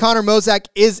will say Connor Mosak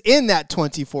is in that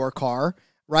 24 car,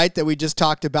 right, that we just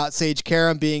talked about Sage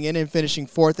Karam being in and finishing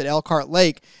 4th at Elkhart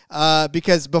Lake.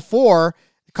 Because before,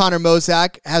 Connor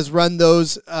Mosak has run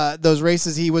those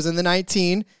races. He was in the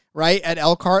 19, right, at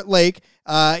Elkhart Lake.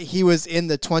 He was in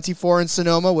the 24 in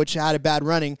Sonoma, which had a bad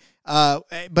running.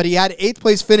 But he had 8th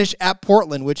place finish at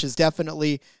Portland, which is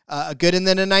definitely a good, and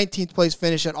then a 19th place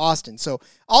finish at Austin. So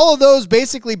all of those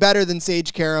basically better than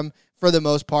Sage Karam for the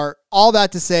most part. All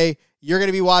that to say, you're going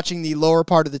to be watching the lower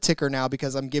part of the ticker now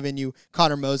because I'm giving you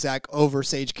Connor Mosak over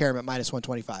Sage Karam at minus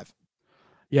 125.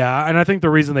 Yeah, and I think the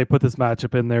reason they put this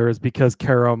matchup in there is because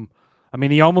Karam, I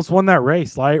mean, he almost won that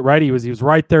race, right? He was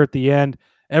right there at the end.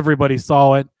 Everybody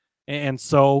saw it. And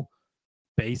so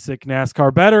basic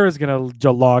NASCAR bettor is going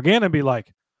to log in and be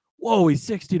like, whoa, he's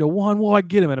 60-1. Whoa, I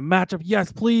get him in a matchup.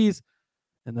 Yes, please.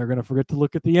 And they're going to forget to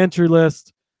look at the entry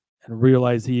list and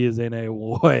realize he is in a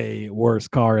way worse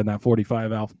car in that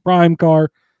 45 Alpha Prime car.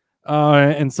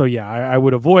 And so, yeah, I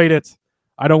would avoid it.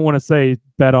 I don't want to say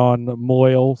bet on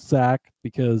Moyle Sack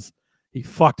because he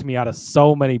fucked me out of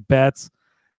so many bets.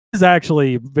 He's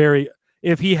actually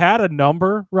if he had a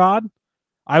number, Rod,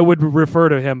 I would refer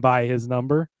to him by his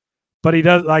number. But he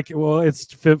does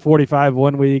it's 45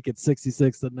 one week, it's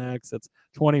 66 the next, it's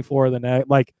 24 the next.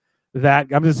 Like that,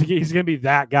 he's going to be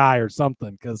that guy or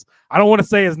something because I don't want to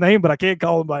say his name, but I can't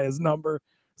call him by his number.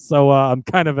 So I'm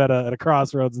kind of at a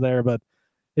crossroads there. But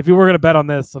if you were going to bet on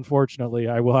this, unfortunately,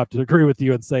 I will have to agree with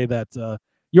you and say that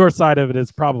your side of it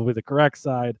is probably the correct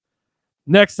side.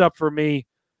 Next up for me,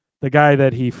 the guy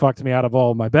that he fucked me out of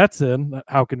all of my bets in,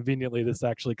 how conveniently this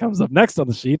actually comes up next on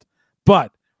the sheet.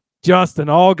 But Justin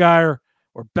Allgaier,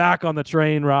 we're back on the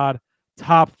train, Rod.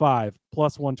 Top 5,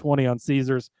 plus 120 on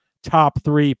Caesars. Top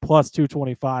 3, plus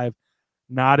 225.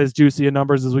 Not as juicy in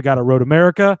numbers as we got at Road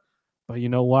America. But you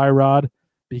know why, Rod?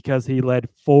 Because he led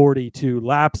 42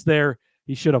 laps there.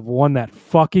 He should have won that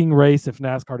fucking race if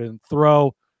NASCAR didn't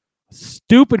throw a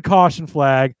stupid caution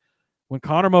flag when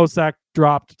Connor Mosak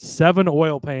dropped 7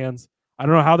 oil pans. I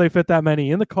don't know how they fit that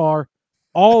many in the car,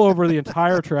 all over the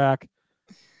entire track.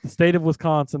 The state of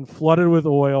Wisconsin flooded with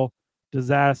oil,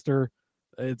 disaster.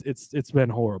 It's been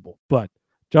horrible. But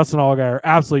Justin Allgaier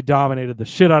absolutely dominated the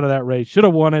shit out of that race. Should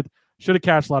have won it. Should have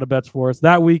cashed a lot of bets for us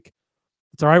that week.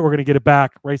 It's all right. We're going to get it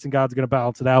back. Racing God's going to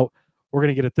balance it out. We're going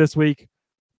to get it this week.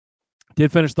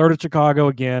 Did finish 3rd at Chicago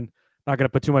again. Not going to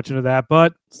put too much into that,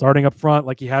 but starting up front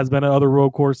like he has been at other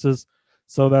road courses.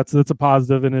 So that's a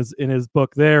positive in his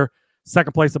book there.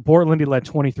 2nd place at Portland. He led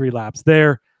 23 laps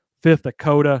there. 5th at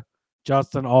Coda.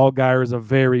 Justin Allgaier is a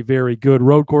very, very good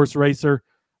road course racer.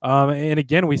 And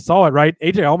again, we saw it, right?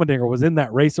 AJ Allmendinger was in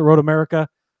that race at Road America.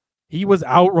 He was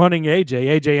outrunning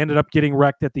AJ. AJ ended up getting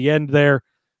wrecked at the end there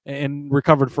and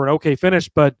recovered for an okay finish.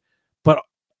 But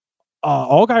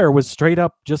Allgaier was straight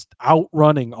up just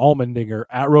outrunning Allmendinger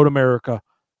at Road America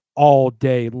all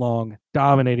day long,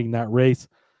 dominating that race.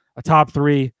 A top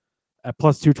 3 at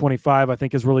plus 225, I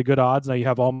think, is really good odds. Now you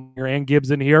have Allmendinger and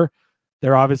Gibbs in here.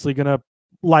 They're obviously going to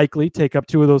likely take up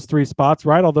 2 of those 3 spots,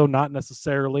 right? Although not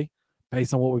necessarily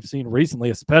based on what we've seen recently,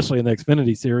 especially in the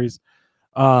Xfinity Series.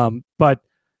 But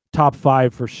top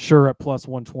 5 for sure at plus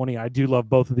 120. I do love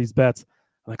both of these bets.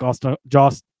 I think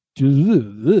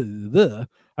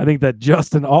I think that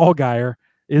Justin Allgaier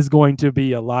is going to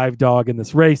be a live dog in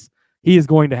this race. He is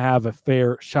going to have a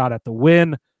fair shot at the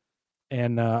win.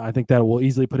 And I think that will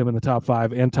easily put him in the top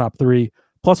 5 and top 3.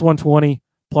 Plus 120,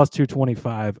 plus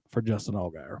 225 for Justin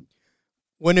Allgaier.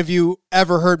 When have you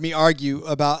ever heard me argue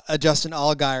about a Justin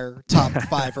Allgaier top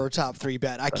 5 or top 3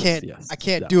 bet? I can't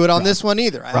do it on this one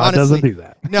either. I honestly doesn't do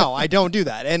that. No, I don't do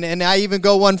that. And I even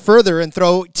go one further and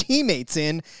throw teammates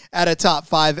in at a top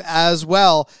 5 as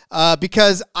well,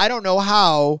 because I don't know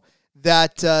how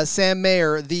that Sam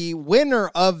Mayer, the winner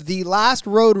of the last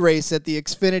road race that the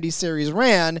Xfinity Series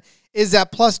ran, is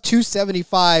at plus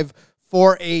 275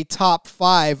 for a top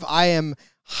 5. I am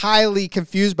highly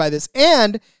confused by this.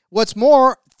 And what's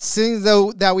more, seeing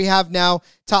though that we have now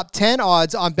top 10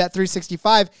 odds on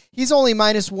Bet365, he's only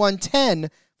minus 110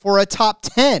 for a top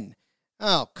 10.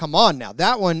 Oh, come on now.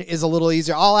 That one is a little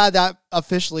easier. I'll add that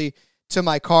officially to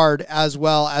my card as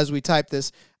well as we type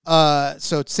this.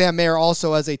 So Sam Mayer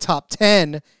also has a top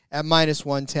 10 at minus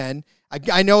 110.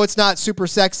 I know it's not super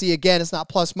sexy. Again, it's not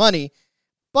plus money,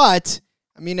 but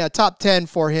I mean, a top 10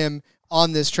 for him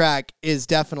on this track is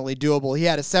definitely doable. He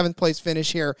had a 7th place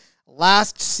finish here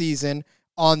last season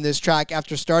on this track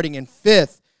after starting in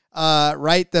 5th,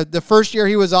 right? The first year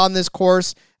he was on this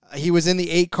course, he was in the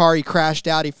 8 car. He crashed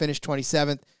out. He finished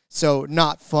 27th, so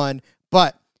not fun.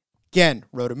 But again,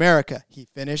 Road America, he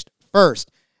finished 1st.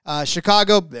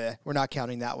 Chicago, we're not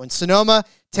counting that one. Sonoma,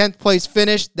 10th place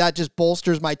finish. That just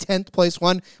bolsters my 10th place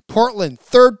one. Portland,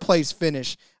 3rd place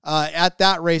finish at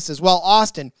that race as well.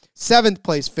 Austin, 7th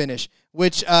place finish,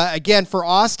 which, again, for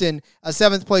Austin, a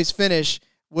 7th place finish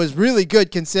was really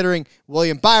good considering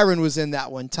William Byron was in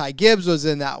that one. Ty Gibbs was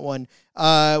in that one.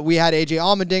 We had A.J.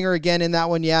 Allmendinger again in that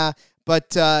one, yeah.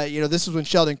 But, this is when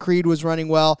Sheldon Creed was running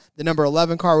well. The number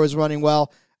 11 car was running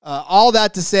well. All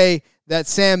that to say that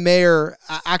Sam Mayer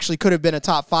actually could have been a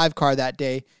top 5 car that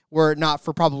day were it not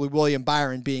for probably William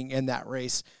Byron being in that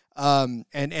race. And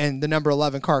the number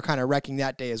 11 car kind of wrecking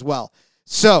that day as well.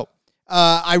 So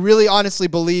I really honestly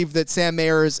believe that Sam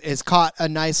Mayer has caught a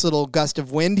nice little gust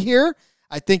of wind here.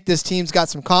 I think this team's got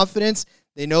some confidence.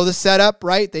 They know the setup,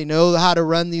 right? They know how to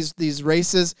run these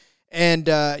races. And,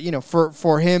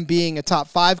 for him being a top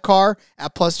 5 car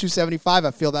at plus 275,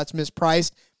 I feel that's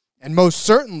mispriced. And most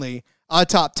certainly a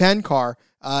top 10 car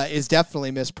is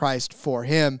definitely mispriced for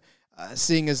him,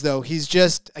 seeing as though he's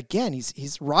just, again,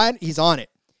 he's on it.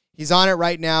 He's on it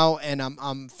right now, and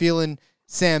I'm feeling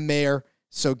Sam Mayer.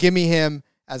 So give me him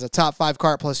as a top 5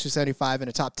 car at plus 275 and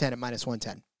a top 10 at minus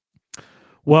 110.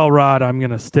 Well, Rod, I'm going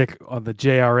to stick on the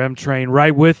JRM train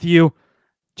right with you.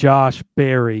 Josh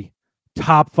Berry,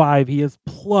 top 5. He is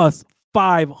plus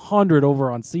 500 over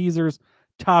on Caesars.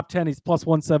 Top 10, he's plus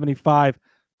 175.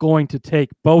 Going to take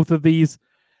both of these.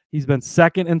 He's been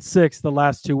 2nd and 6th the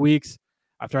last 2 weeks.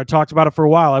 After I talked about it for a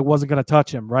while, I wasn't going to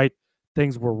touch him, right?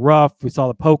 Things were rough. We saw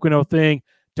the Pocono thing.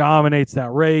 Dominates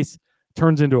that race.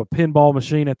 Turns into a pinball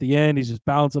machine at the end. He's just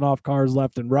bouncing off cars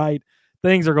left and right.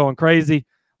 Things are going crazy.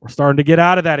 We're starting to get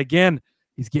out of that again.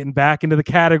 He's getting back into the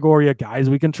category of guys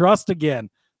we can trust again.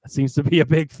 That seems to be a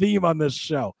big theme on this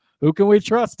show. Who can we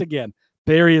trust again?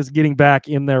 Barry is getting back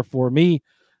in there for me.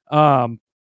 And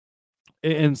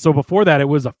so before that, it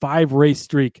was a 5-race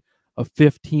streak of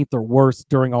 15th or worse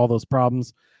during all those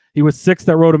problems. He was 6th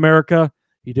at Road America.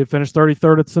 He did finish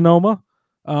 33rd at Sonoma,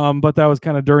 but that was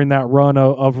kind of during that run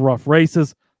of rough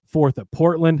races. 4th at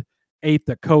Portland, 8th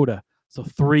at Coda. So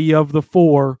 3 of the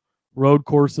 4 road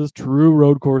courses, true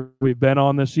road courses we've been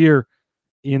on this year,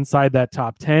 inside that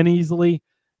top 10 easily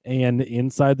and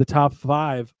inside the top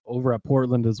 5 over at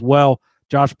Portland as well.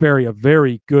 Josh Berry, a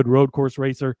very good road course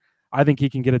racer. I think he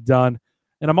can get it done.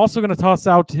 And I'm also going to toss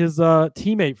out his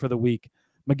teammate for the week.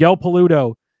 Miguel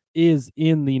Paludo is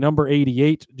in the number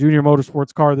 88 Junior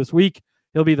Motorsports car this week.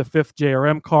 He'll be the 5th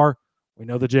JRM car. We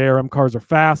know the JRM cars are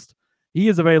fast. He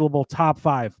is available top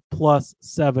 5 plus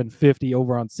 750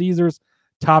 over on Caesars.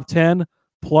 Top 10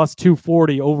 plus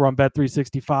 240 over on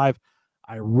Bet365.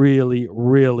 I really,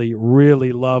 really,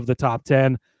 really love the top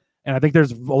 10. And I think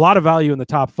there's a lot of value in the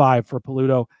top 5 for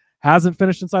Paludo. Hasn't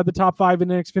finished inside the top 5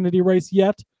 in an Xfinity race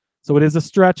yet. So it is a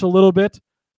stretch a little bit,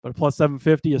 but plus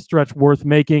 750, a stretch worth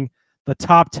making. The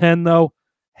top 10, though,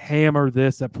 hammer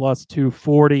this at plus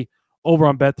 240 over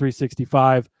on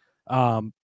Bet365.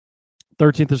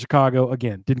 13th at Chicago.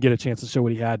 Again, didn't get a chance to show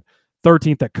what he had.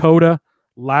 13th at Coda.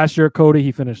 Last year at Coda,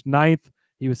 he finished 9th.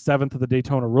 He was 7th at the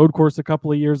Daytona Road Course a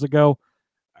couple of years ago.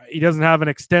 He doesn't have an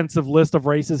extensive list of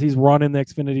races he's run in the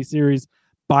Xfinity Series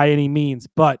by any means,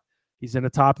 but he's in a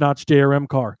top-notch JRM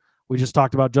car. We just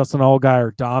talked about Justin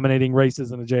Allgaier dominating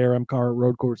races in a JRM car at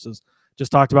road courses.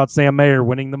 Just talked about Sam Mayer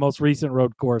winning the most recent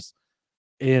road course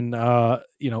in a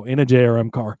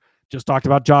JRM car. Just talked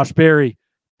about Josh Berry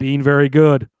being very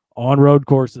good on road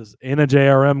courses in a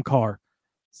JRM car.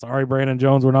 Sorry, Brandon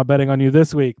Jones, we're not betting on you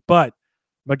this week, but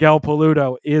Miguel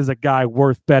Paludo is a guy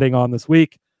worth betting on this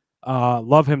week.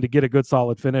 Love him to get a good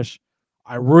solid finish.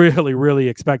 I really, really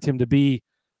expect him to be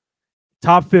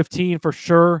top 15 for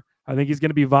sure. I think he's going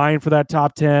to be vying for that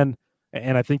top 10.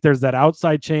 And I think there's that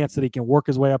outside chance that he can work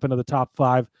his way up into the top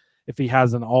 5 if he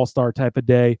has an all-star type of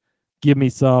day. Give me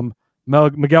some.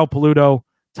 Miguel Paludo,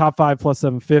 top 5 plus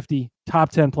 750, top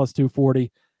 10 plus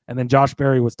 240. And then Josh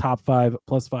Berry was top 5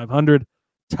 plus 500,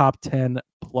 top 10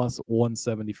 plus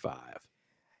 175.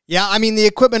 Yeah, I mean, the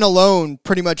equipment alone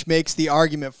pretty much makes the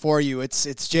argument for you. It's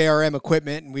JRM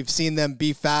equipment, and we've seen them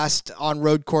be fast on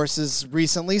road courses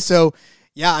recently. So,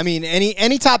 yeah, I mean,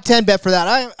 any top 10 bet for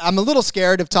that. I'm a little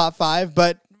scared of top 5,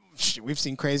 but we've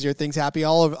seen crazier things happen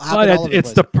all over.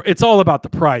 It's all about the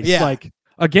price. Yeah. Like,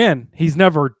 again, he's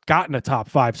never gotten a top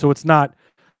 5, so it's not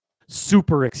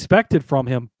super expected from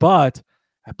him. But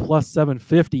at plus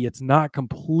 750, it's not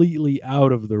completely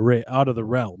out of the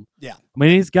realm. Yeah, I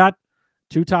mean, he's got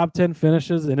 2 top 10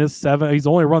 finishes in his 7. He's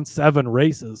only run 7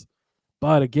 races,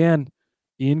 but again,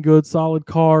 in good solid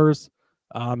cars.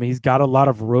 He's got a lot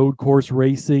of road course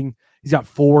racing. He's got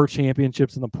 4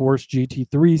 championships in the Porsche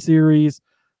GT3 series.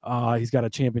 He's got a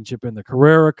championship in the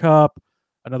Carrera Cup,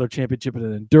 another championship in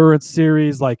an endurance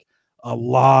series, like a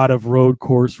lot of road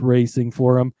course racing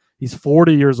for him. He's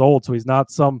 40 years old, so he's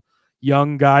not some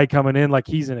young guy coming in. Like,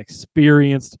 he's an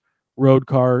experienced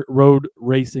road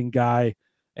racing guy,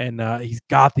 and he's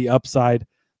got the upside.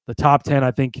 The top 10,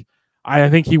 I think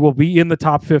he will be in the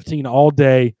top 15 all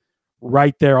day,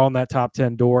 right there on that top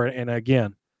 10 door. And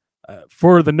again,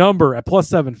 for the number at plus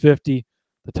 750,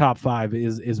 the top 5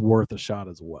 is worth a shot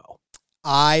as well.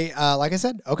 like I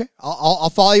said, okay, I'll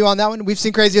follow you on that one. We've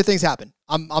seen crazier things happen.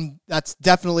 That's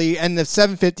definitely, and the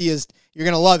 750 is, you're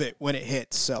gonna love it when it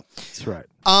hits. So that's right.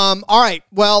 All right.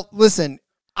 Well, listen,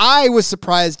 I was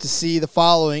surprised to see the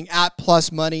following at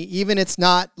plus money. Even it's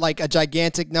not like a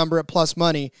gigantic number at plus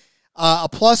money, a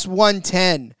plus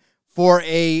 110 for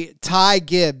a Ty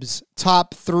Gibbs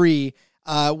top 3.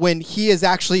 When he is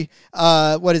actually,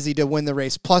 what is he to win the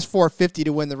race? Plus 450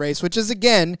 to win the race, which is,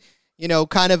 again,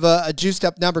 kind of a juiced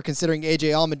up number considering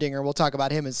AJ Allmendinger. We'll talk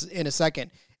about him in a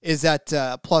second. Is at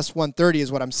plus 130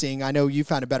 is what I'm seeing. I know you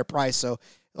found a better price, so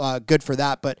good for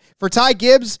that. But for Ty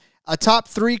Gibbs, a top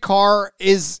 3 car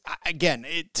is, again,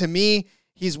 to me,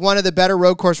 he's one of the better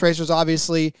road course racers,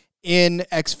 obviously, in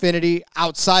Xfinity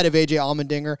outside of AJ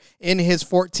Allmendinger. In his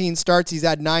 14 starts, he's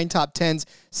had 9 top 10s,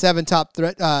 7 top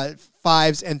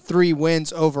 5s, and 3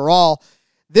 wins overall.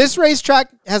 This racetrack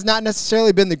has not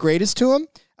necessarily been the greatest to him,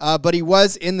 but he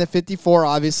was in the 54,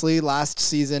 obviously, last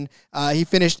season. He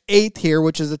finished 8th here,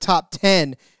 which is a top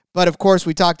 10. But, of course,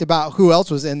 we talked about who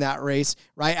else was in that race,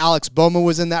 right? Alex Bowman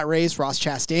was in that race. Ross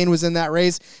Chastain was in that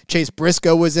race. Chase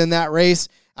Briscoe was in that race.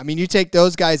 I mean, you take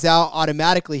those guys out,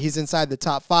 automatically he's inside the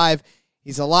top 5.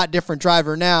 He's a lot different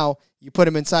driver now. You put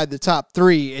him inside the top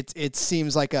 3, it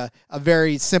seems like a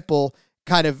very simple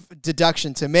kind of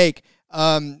deduction to make.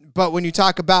 But when you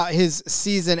talk about his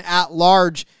season at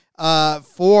large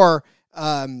for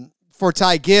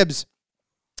Ty Gibbs,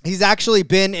 he's actually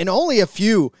been in only a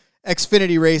few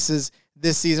Xfinity races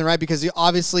this season, right? Because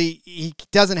he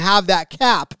doesn't have that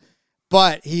cap,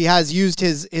 but he has used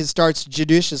his starts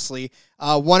judiciously.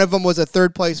 One of them was a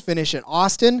 3rd place finish at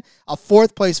Austin, a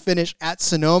 4th place finish at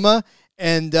Sonoma,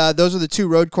 and those are the 2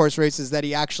 road course races that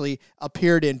he actually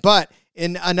appeared in. But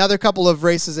in another couple of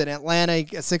races in Atlanta, a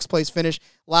 6th place finish.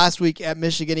 Last week at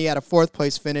Michigan, he had a 4th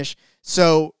place finish.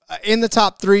 So in the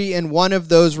top 3 in one of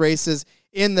those races,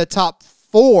 in the top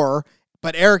 4.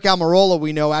 But Eric Almirola,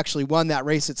 we know, actually won that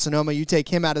race at Sonoma. You take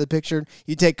him out of the picture.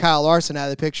 You take Kyle Larson out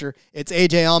of the picture. It's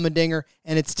AJ Allmendinger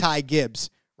and it's Ty Gibbs,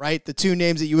 right? The 2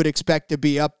 names that you would expect to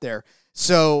be up there.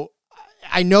 So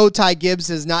I know Ty Gibbs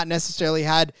has not necessarily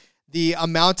had the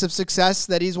amounts of success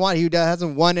that he's won. He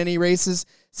hasn't won any races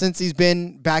since he's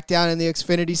been back down in the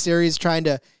Xfinity Series, trying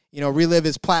to, relive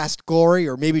his past glory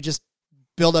or maybe just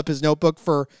build up his notebook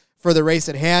for the race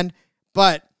at hand.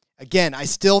 But again, I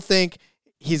still think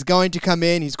he's going to come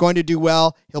in. He's going to do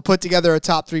well. He'll put together a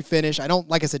top 3 finish.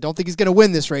 Like I said, don't think he's going to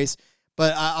win this race,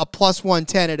 but a plus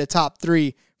 110 at a top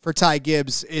 3 for Ty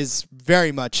Gibbs is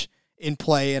very much in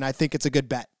play, and I think it's a good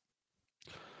bet.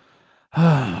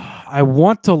 I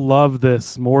want to love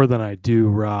this more than I do,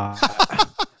 Rob.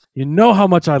 You know how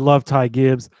much I love Ty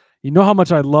Gibbs. You know how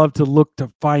much I love to look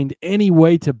to find any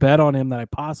way to bet on him that I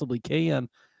possibly can.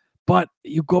 But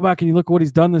you go back and you look at what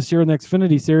he's done this year in the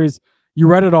Xfinity Series. You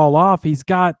read it all off. He's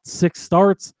got 6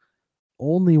 starts,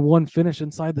 only 1 finish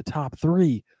inside the top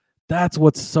 3. That's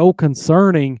what's so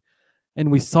concerning. And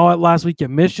we saw it last week at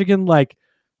Michigan. Like,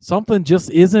 something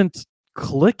just isn't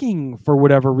clicking for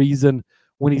whatever reason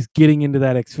when he's getting into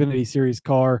that Xfinity Series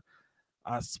car.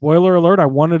 Spoiler alert, I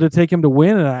wanted to take him to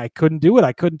win, and I couldn't do it.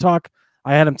 I couldn't talk.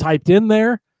 I had him typed in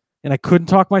there, and I couldn't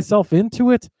talk myself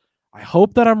into it. I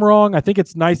hope that I'm wrong. I think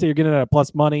it's nice that you're getting it at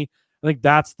plus money. I think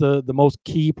that's the most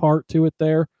key part to it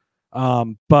there.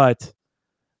 But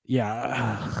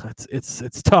yeah,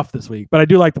 it's tough this week. But I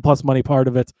do like the plus money part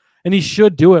of it, and he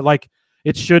should do it. Like,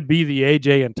 it should be the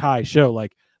AJ and Ty show.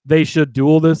 Like, they should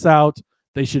duel this out.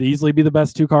 They should easily be the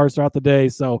best 2 cars throughout the day.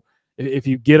 So if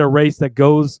you get a race that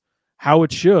goes how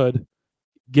it should,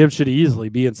 Gibbs should easily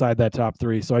be inside that top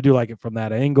 3. So I do like it from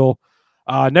that angle.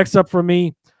 Next up for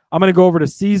me, I'm going to go over to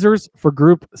Caesars for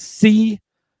Group C,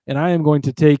 and I am going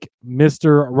to take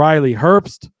Mr. Riley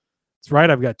Herbst. That's right.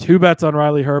 I've got 2 bets on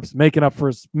Riley Herbst, making up for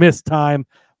his missed time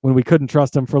when we couldn't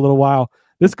trust him for a little while.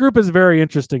 This group is very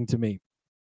interesting to me.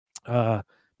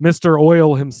 Mr.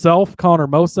 Oil himself, Connor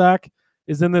Mosack,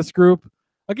 is in this group.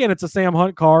 Again, it's a Sam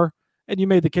Hunt car, and you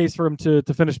made the case for him to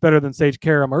finish better than Sage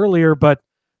Karam earlier, but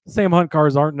Sam Hunt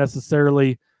cars aren't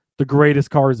necessarily the greatest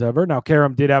cars ever. Now,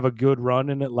 Karam did have a good run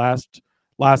in it last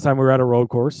time we were at a road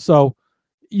course, so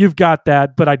you've got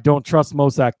that, but I don't trust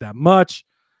Mosack that much.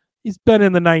 He's been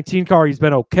in the 19 car. He's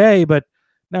been okay, but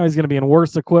now he's going to be in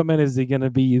worse equipment. Is he going to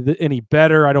be any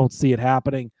better? I don't see it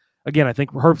happening. Again, I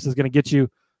think Herbst is going to get you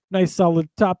nice, solid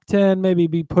top 10, maybe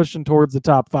be pushing towards the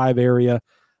top 5 area.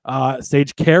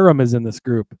 Sage Karam is in this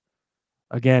group.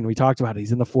 Again, we talked about it.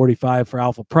 He's in the 45 for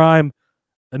Alpha Prime.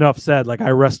 Enough said. Like, I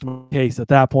rest my case at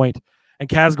that point. And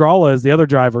Kaz Gralla is the other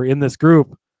driver in this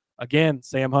group. Again,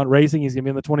 Sam Hunt Racing. He's going to be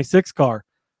in the 26 car.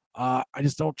 I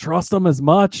just don't trust him as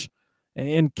much.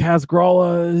 And Kaz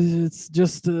Gralla, it's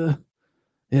just,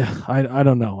 I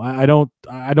don't know. I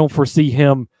don't foresee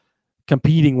him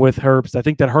competing with Herbst. I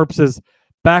think that Herbst is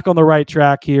back on the right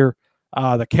track here.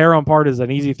 The Karam part is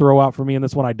an easy throw out for me in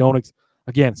this one. I don't,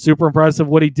 again, super impressive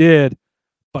what he did,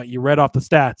 but you read off the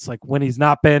stats. Like, when he's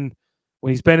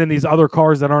been in these other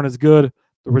cars that aren't as good,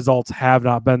 the results have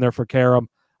not been there for Karam.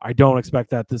 I don't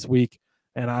expect that this week.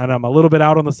 And I'm a little bit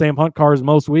out on the Sam Hunt cars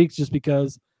most weeks just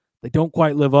because they don't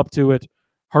quite live up to it.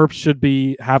 Herbst should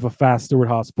have a fast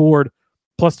Stewart-Haas Ford.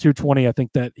 Plus 220, I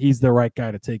think that he's the right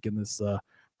guy to take in this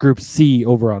Group C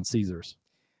over on Caesars.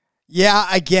 Yeah,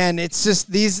 again, it's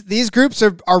just these groups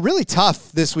are really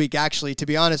tough this week, actually, to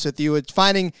be honest with you. It's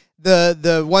finding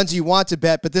the ones you want to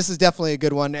bet, but this is definitely a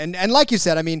good one. And like you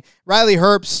said, I mean, Riley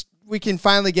Herbst, we can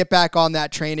finally get back on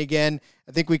that train again.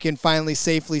 I think we can finally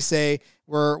safely say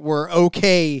we're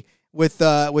okay with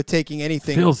taking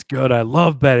anything. Feels good. I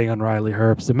love betting on Riley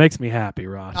Herbst. It makes me happy,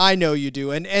 Rod. I know you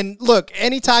do. And look,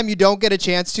 anytime you don't get a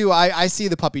chance to, I see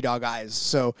the puppy dog eyes.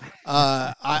 So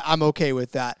I'm okay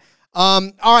with that.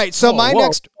 All right. So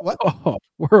next, what? Oh,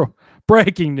 we're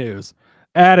breaking news.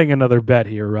 Adding another bet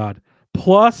here, Rod.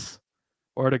 Plus,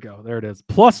 where'd it go? There it is.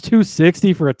 Plus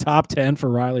 260 for a top 10 for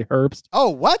Riley Herbst. Oh,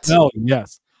 what? Oh,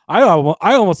 yes. I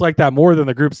almost like that more than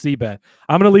the Group C bet.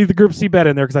 I'm going to leave the Group C bet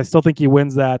in there because I still think he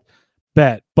wins that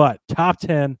bet. But top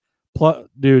 10 plus,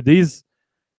 dude, if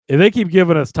they keep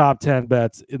giving us top 10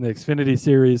 bets in the Xfinity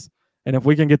series, and if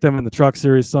we can get them in the Truck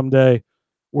series someday,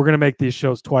 we're going to make these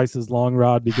shows twice as long,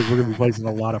 Rod, because we're going to be placing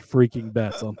a lot of freaking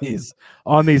bets on these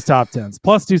top 10s.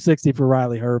 Plus 260 for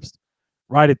Riley Herbst.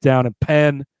 Write it down and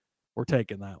pen. We're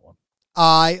taking that one.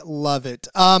 I love it.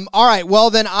 All right. Well,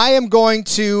 then I am going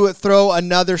to throw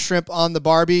another shrimp on the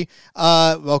Barbie.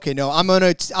 Okay, no, I'm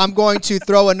going to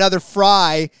throw another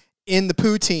fry in the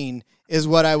poutine is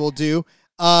what I will do.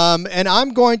 And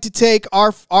I'm going to take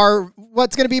our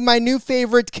what's going to be my new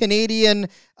favorite Canadian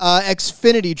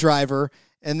Xfinity driver,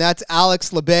 and that's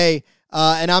Alex Labbe.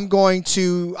 And I'm going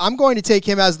to take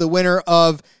him as the winner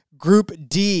of Group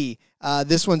D.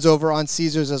 This one's over on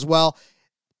Caesars as well.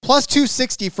 Plus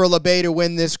 260 for Labbe to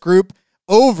win this group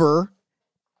over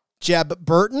Jeb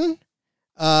Burton.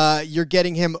 You're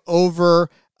getting him over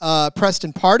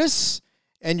Preston Pardis,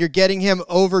 and you're getting him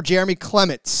over Jeremy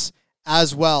Clements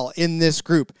as well in this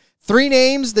group. 3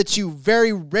 names that you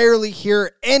very rarely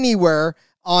hear anywhere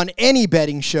on any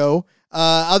betting show,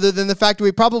 other than the fact that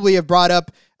we probably have brought up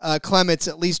Clements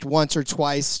at least once or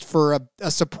twice for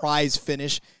a surprise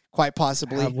finish, quite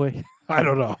possibly. Have we? I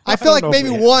don't know. I feel like maybe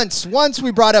once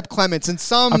we brought up Clements in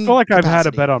some I feel like capacity. I've had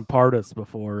a bet on Pardis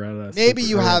before. Maybe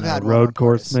you have had one road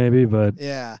course, maybe, but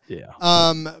yeah. Yeah.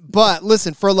 But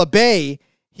listen, for Labbe,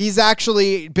 he's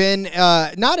actually been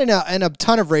not in a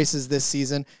ton of races this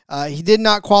season. He did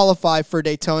not qualify for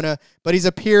Daytona, but he's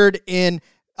appeared in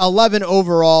 11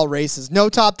 overall races. No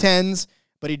top 10s,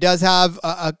 but he does have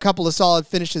a couple of solid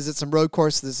finishes at some road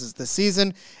courses. This is the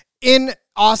season. In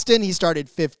Austin, he started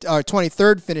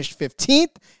 23rd, finished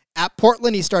 15th. At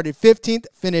Portland, he started 15th,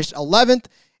 finished 11th.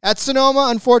 At Sonoma,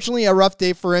 unfortunately, a rough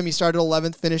day for him. He started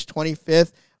 11th, finished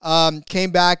 25th.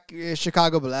 Came back,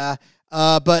 Chicago, blah.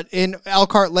 But in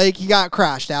Elkhart Lake, he got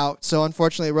crashed out. So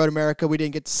unfortunately, at Road America, we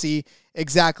didn't get to see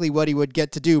exactly what he would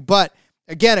get to do. But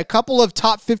again, a couple of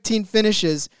top 15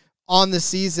 finishes on the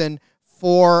season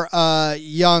for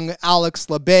young Alex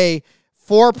LeBay.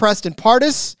 For Preston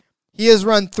Pardus, he has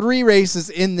run 3 races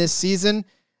in this season.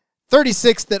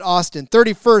 36th at Austin,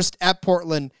 31st at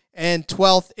Portland, and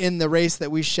 12th in the race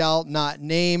that we shall not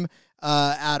name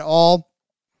at all.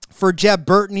 For Jeb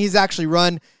Burton, he's actually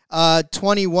run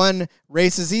 21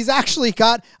 races. He's actually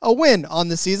got a win on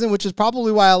the season, which is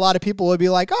probably why a lot of people would be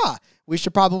like, we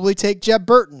should probably take Jeb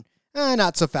Burton.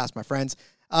 Not so fast, my friends.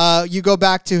 You go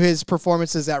back to his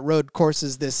performances at road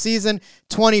courses this season,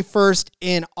 21st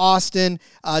in Austin,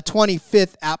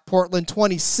 25th at Portland,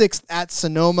 26th at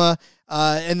Sonoma,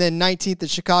 and then 19th at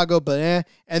Chicago,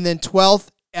 and then 12th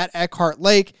at Eckhart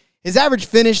Lake. His average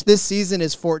finish this season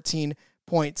is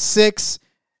 14.6.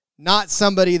 Not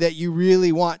somebody that you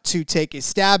really want to take a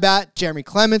stab at. Jeremy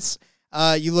Clements,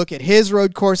 you look at his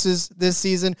road courses this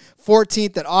season,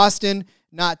 14th at Austin,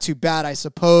 not too bad, I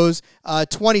suppose.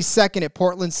 22nd at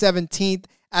Portland, 17th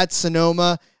at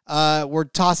Sonoma. We're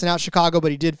tossing out Chicago,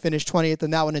 but he did finish 20th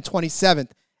in that one, and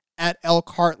 27th at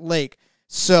Elkhart Lake.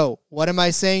 So what am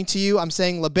I saying to you? I'm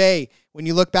saying LeBay, when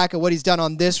you look back at what he's done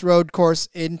on this road course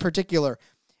in particular,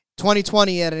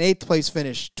 2020 he had an 8th place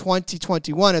finish,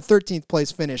 2021 a 13th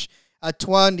place finish,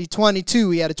 2022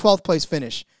 he had a 12th place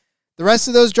finish. The rest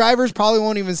of those drivers probably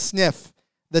won't even sniff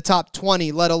the top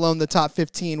 20, let alone the top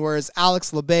 15, whereas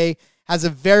Alex LeBay has a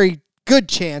very good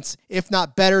chance, if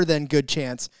not better than good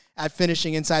chance, at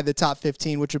finishing inside the top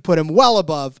 15, which would put him well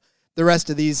above the rest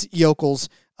of these yokels.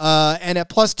 And at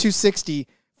plus 260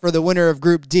 for the winner of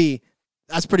Group D,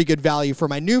 that's pretty good value for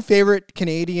my new favorite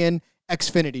Canadian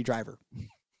Xfinity driver.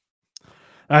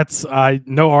 That's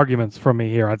no arguments from me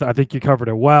here. I think you covered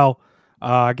it well.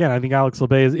 Again, I think Alex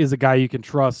LeBay is a guy you can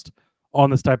trust on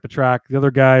this type of track. The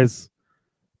other guys,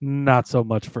 not so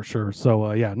much for sure.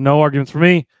 So, no arguments for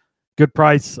me. Good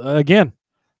price. Again,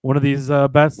 one of these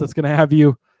bets that's going to have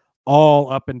you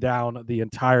all up and down the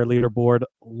entire leaderboard.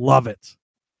 Love it.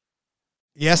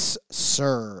 Yes,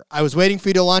 sir. I was waiting for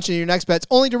you to launch into your next bets,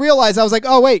 only to realize I was like,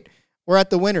 oh, wait, we're at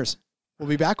the winners. We'll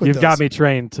be back with You've those. got me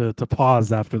trained to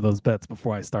pause after those bets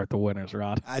before I start the winners,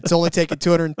 Rod. It's only taken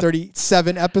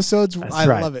 237 episodes. That's I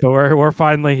right. love it. But we're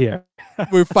finally here.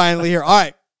 We're finally here. All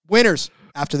right, winners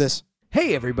after this.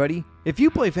 Hey everybody, if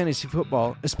you play fantasy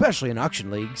football, especially in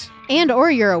auction leagues, and or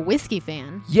you're a whiskey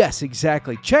fan, yes,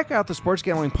 exactly, check out the Sports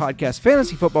Gambling Podcast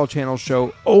Fantasy Football Channel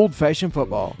show, Old Fashioned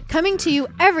Football. Coming to you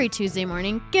every Tuesday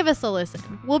morning, give us a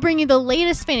listen. We'll bring you the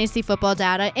latest fantasy football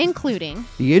data, including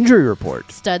the injury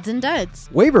report, studs and duds,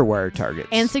 waiver wire targets,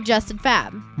 and suggested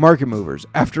fab. Market movers.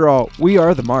 After all, we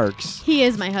are the Marks. He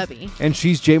is my hubby. And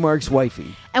she's J Mark's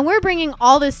wifey. And we're bringing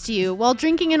all this to you while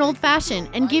drinking an old fashioned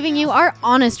and giving you our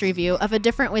honest review of a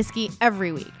different whiskey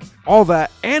every week. All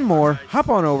that and more, hop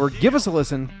on over, give us a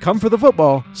listen, come for the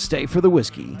football, stay for the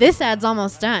whiskey. This ad's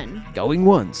almost done. Going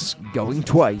once, going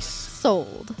twice.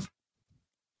 Sold.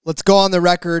 Let's go on the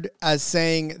record as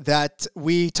saying that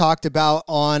we talked about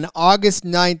on August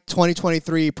 9th,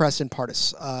 2023, Preston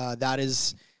Pardus. That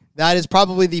is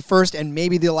probably the first and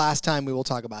maybe the last time we will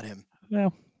talk about him.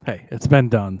 Well, hey, it's been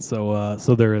done, so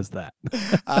there is that.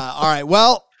 All right,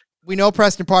 well, we know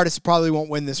Preston Pardus probably won't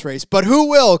win this race, but who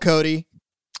will, Cody?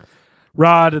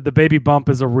 Rod, the baby bump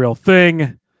is a real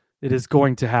thing. It is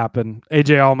going to happen.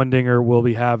 AJ Allmendinger will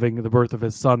be having the birth of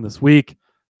his son this week.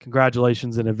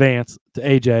 Congratulations in advance to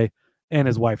AJ and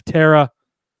his wife, Tara.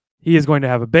 He is going to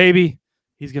have a baby.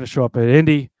 He's going to show up at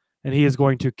Indy, and he is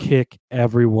going to kick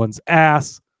everyone's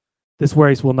ass. This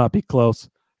race will not be close.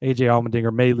 AJ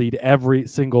Allmendinger may lead every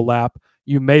single lap.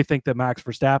 You may think that Max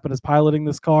Verstappen is piloting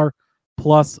this car,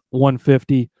 plus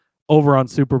 150 over on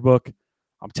Superbook.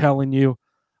 I'm telling you,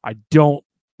 I don't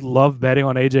love betting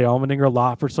on AJ Allmendinger a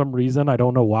lot for some reason. I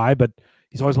don't know why, but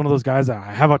he's always one of those guys that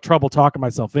I have a trouble talking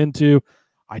myself into.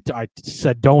 I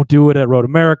said don't do it at Road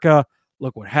America.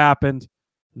 Look what happened.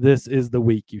 This is the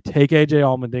week. You take AJ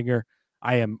Allmendinger.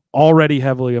 I am already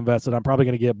heavily invested. I'm probably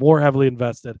going to get more heavily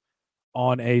invested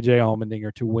on AJ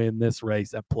Allmendinger to win this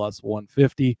race at plus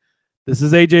 150. This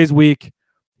is AJ's week.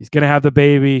 He's going to have the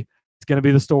baby. It's going to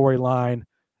be the storyline,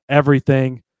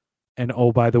 everything. And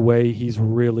oh, by the way, he's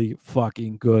really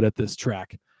fucking good at this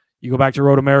track. You go back to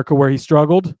Road America where he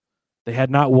struggled. They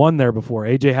had not won there before.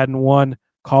 AJ hadn't won.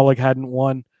 Colleague hadn't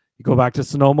won. You go back to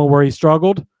Sonoma where he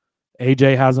struggled.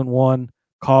 AJ hasn't won.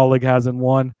 Colleague hasn't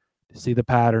won. You see the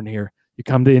pattern here. You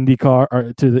come to IndyCar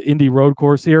or to the Indy road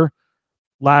course here.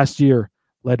 Last year,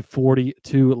 led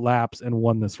 42 laps and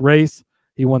won this race.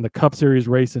 He won the Cup Series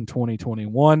race in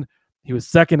 2021. He was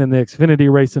second in the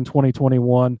Xfinity race in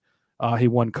 2021. He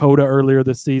won COTA earlier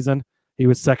this season. He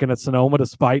was second at Sonoma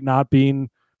despite not being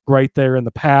great there in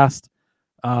the past.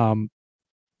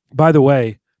 By the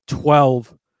way,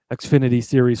 12 Xfinity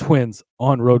Series wins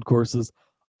on road courses,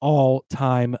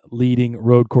 all-time leading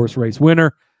road course race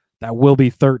winner. That will be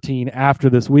 13 after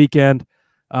this weekend.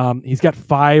 He's got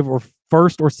 5 or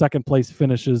first or second place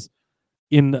finishes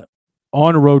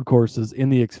on road courses in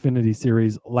the Xfinity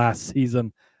Series last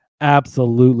season.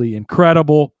 Absolutely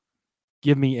incredible.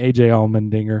 Give me AJ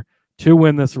Allmendinger to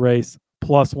win this race,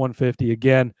 plus 150.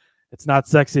 Again, it's not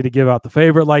sexy to give out the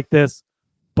favorite like this,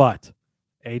 but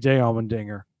AJ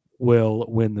Allmendinger will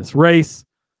win this race.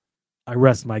 I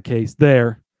rest my case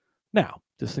there. Now,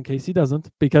 just in case he doesn't,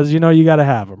 because you got to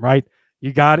have him, right?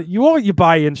 You got it. You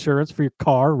buy insurance for your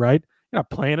car, right? You're not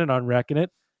planning on wrecking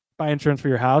it. Buy insurance for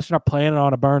your house. You're not planning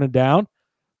on it burning down.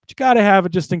 But you got to have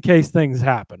it just in case things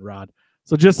happen, Rod.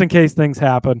 So just in case things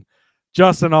happen,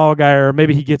 Justin Allgaier,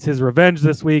 maybe he gets his revenge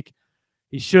this week.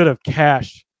 He should have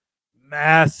cashed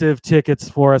massive tickets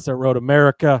for us at Road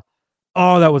America.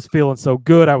 Oh, that was feeling so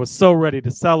good. I was so ready to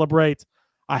celebrate.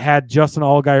 I had Justin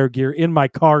Allgaier gear in my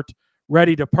cart,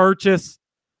 ready to purchase.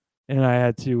 And I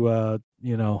had to, I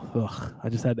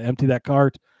just had to empty that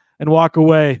cart and walk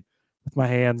away with my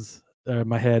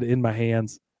head in my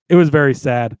hands. It was very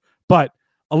sad. But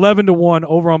 11-1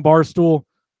 over on Barstool.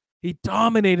 He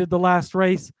dominated the last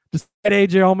race, despite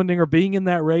AJ Allmendinger being in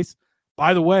that race.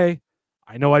 By the way,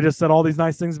 I know I just said all these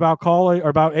nice things about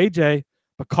AJ,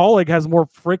 but Kaulig has more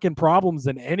freaking problems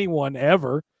than anyone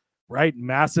ever, right?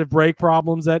 Massive brake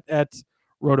problems at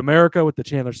Road America with the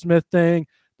Chandler Smith thing,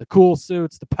 the cool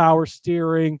suits, the power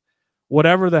steering,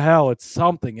 whatever the hell. It's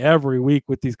something every week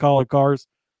with these Kaulig cars.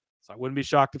 So I wouldn't be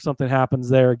shocked if something happens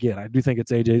there. Again, I do think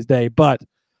it's AJ's day, but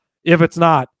if it's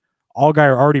not,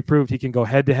 Allgaier already proved he can go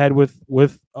head-to-head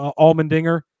with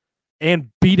Allmendinger and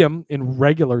beat him in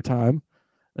regular time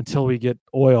until we get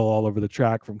oil all over the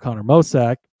track from Connor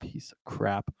Mosack. Piece of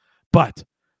crap. But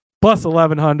plus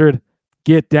 1,100,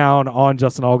 get down on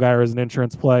Justin Allgaier as an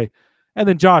insurance play. And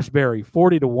then Josh Berry,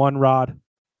 40-1, Rod.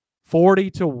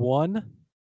 40-1?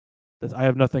 I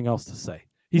have nothing else to say.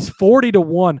 He's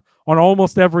 40-1 on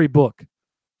almost every book.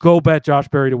 Go bet Josh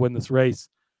Berry to win this race.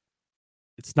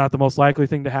 It's not the most likely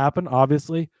thing to happen,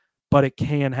 obviously, but it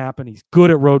can happen. He's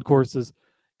good at road courses.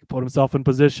 He can put himself in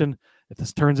position. If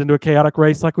this turns into a chaotic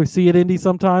race like we see at Indy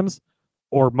sometimes,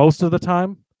 or most of the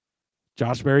time,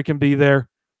 Josh Berry can be there.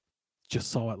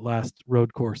 Just saw it last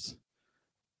road course.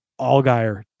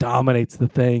 Allgaier dominates the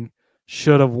thing.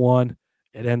 Should have won.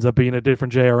 It ends up being a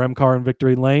different JRM car in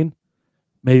victory lane.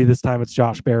 Maybe this time it's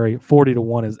Josh Berry.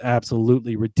 40-1 is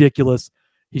absolutely ridiculous.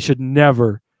 He should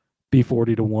never be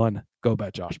 40-1. Go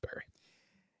bet Josh Berry.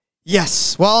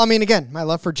 Yes. Well, I mean, again, my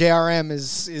love for JRM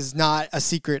is not a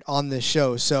secret on this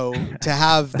show. So to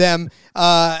have them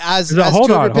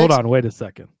hold on. Wait a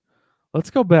second. Let's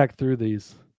go back through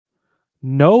these.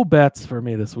 No bets for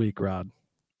me this week, Rod,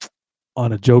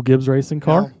 on a Joe Gibbs racing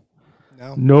car.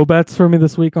 No bets for me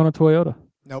this week on a Toyota.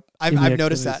 Nope. I've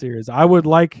noticed that. Series. I would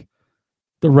like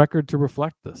the record to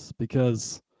reflect this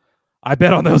because I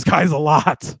bet on those guys a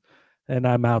lot. And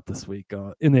I'm out this week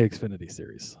in the Xfinity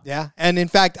Series. Yeah, and in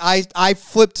fact, I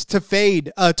flipped to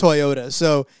fade a Toyota,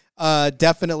 so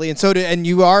definitely, and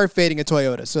you are fading a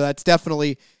Toyota, so that's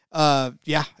definitely,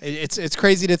 it's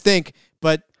crazy to think,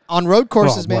 but on road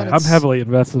courses, man, I'm heavily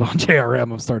invested on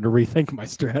JRM. I'm starting to rethink my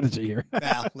strategy here.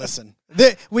 Yeah, listen,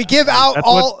 we give out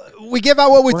what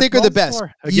we think are the best.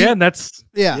 Again,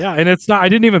 and it's not. I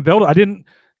didn't even build it. I didn't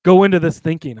go into this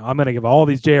thinking I'm going to give all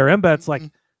these JRM bets. Like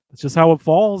it's just how it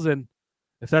falls, and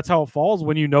if that's how it falls,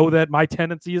 when you know that my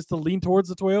tendency is to lean towards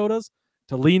the Toyotas,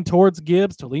 to lean towards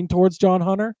Gibbs, to lean towards John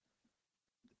Hunter,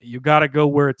 you got to go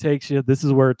where it takes you. This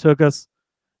is where it took us.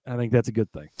 I think that's a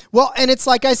good thing. Well, and it's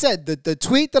like I said, the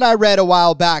tweet that I read a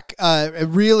while back,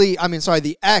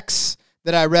 the X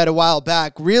that I read a while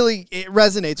back, really it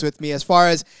resonates with me as far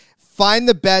as find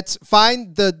the bets,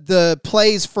 find the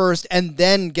plays first, and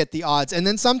then get the odds. And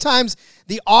then sometimes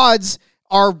the odds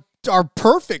are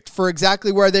perfect for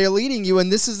exactly where they're leading you,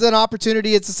 and this is an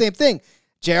opportunity. It's the same thing.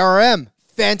 JRM,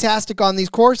 fantastic on these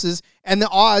courses, and the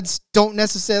odds don't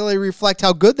necessarily reflect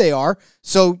how good they are,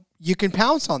 so you can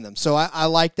pounce on them. So I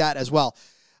like that as well.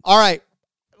 All right,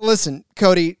 listen,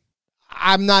 Cody,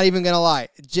 I'm not even going to lie.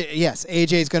 Yes,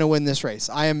 AJ is going to win this race.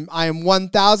 I am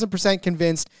 1,000%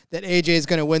 convinced that AJ is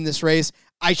going to win this race.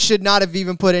 I should not have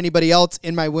even put anybody else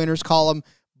in my winners column,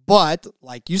 but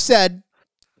like you said,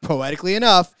 poetically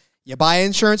enough, you buy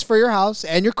insurance for your house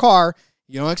and your car.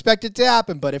 You don't expect it to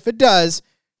happen, but if it does,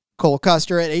 Cole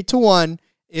Custer at 8-1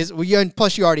 is, and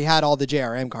plus you already had all the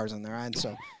JRM cars in there, and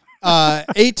so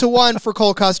 8-1 for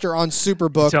Cole Custer on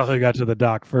Superbook. Tell who got to the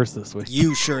dock first this week.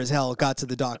 You sure as hell got to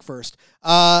the dock first.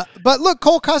 But look,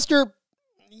 Cole Custer,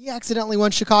 he accidentally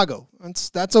won Chicago.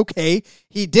 That's okay.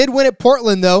 He did win at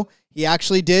Portland, though. He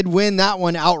actually did win that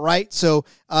one outright. So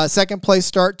second place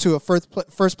start to a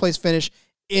first place finish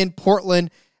in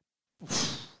Portland.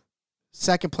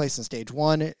 Second place in stage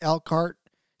 1 at Elkhart.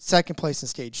 Second place in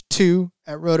stage 2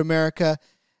 at Road America.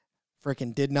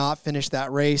 Freaking did not finish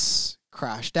that race.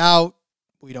 Crashed out.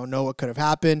 We don't know what could have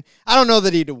happened. I don't know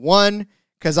that he'd have won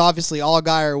because obviously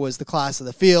Allgaier was the class of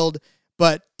the field.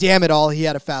 But damn it all, he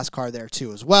had a fast car there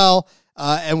too as well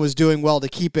and was doing well to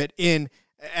keep it in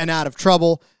and out of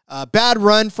trouble. Bad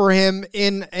run for him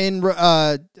in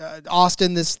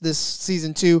Austin this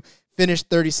season 2. Finished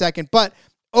 32nd. But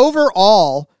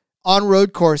overall, on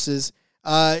road courses,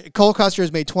 Cole Custer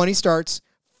has made 20 starts,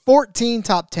 14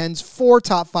 top 10s, 4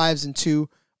 top 5s, and 2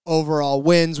 overall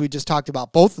wins. We just talked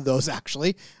about both of those,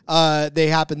 actually. They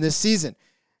happened this season.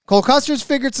 Cole Custer's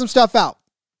figured some stuff out,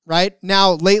 right?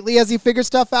 Now, lately, has he figured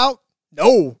stuff out?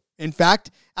 No. In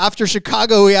fact, after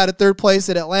Chicago, he had a 3rd place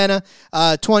at Atlanta,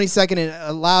 22nd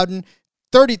at Loudon,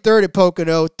 33rd at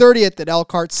Pocono, 30th at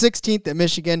Elkhart, 16th at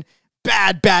Michigan.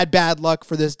 Bad luck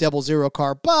for this 00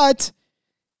 car, but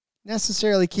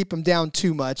necessarily keep him down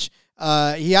too much.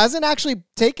 He hasn't actually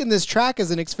taken this track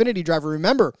as an Xfinity driver.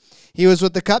 Remember, he was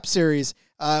with the Cup Series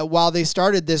while they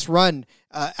started this run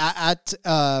at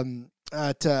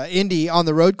Indy on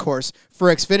the road course for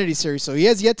Xfinity Series. So he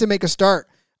has yet to make a start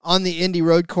on the Indy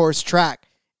road course track.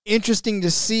 Interesting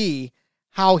to see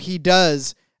how he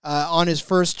does on his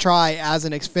first try as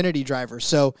an Xfinity driver.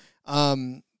 So,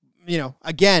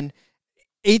 again,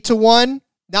 8-1,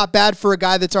 not bad for a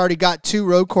guy that's already got 2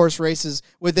 road course races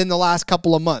within the last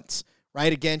couple of months,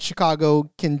 right? Again, Chicago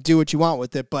can do what you want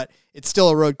with it, but it's still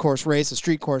a road course race, a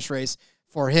street course race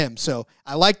for him. So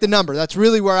I like the number. That's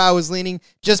really where I was leaning,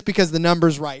 just because the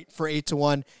number's right for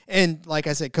 8-1. And like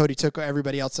I said, Cody took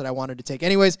everybody else that I wanted to take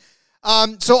anyways.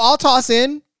 So I'll toss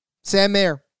in Sam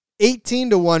Mayer,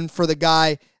 18-1 for the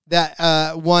guy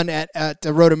that won at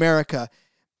Road America.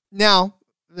 Now,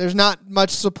 there's not much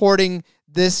supporting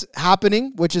this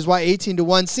happening, which is why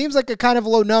 18-1 seems like a kind of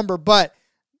low number, but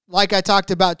like I talked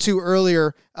about too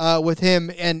earlier with him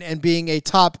and being a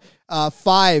top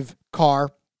 5 car,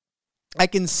 I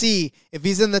can see if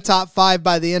he's in the top 5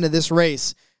 by the end of this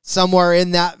race, somewhere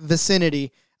in that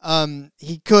vicinity,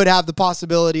 he could have the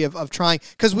possibility of trying,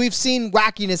 because we've seen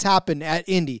wackiness happen at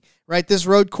Indy, right? This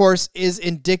road course is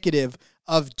indicative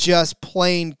of just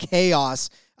plain chaos,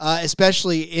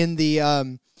 especially in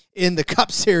the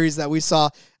Cup Series that we saw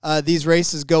these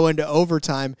races go into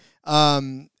overtime.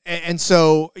 And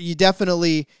so you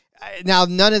definitely, now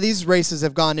none of these races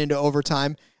have gone into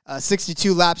overtime.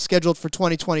 62 laps scheduled for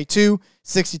 2022,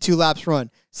 62 laps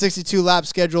run. 62 laps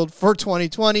scheduled for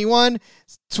 2021,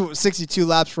 62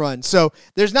 laps run. So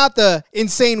there's not the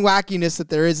insane wackiness that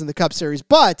there is in the Cup Series,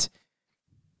 but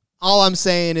all I'm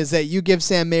saying is that you give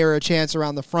Sam Mayer a chance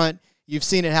around the front. You've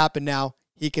seen it happen now.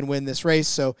 He can win this race.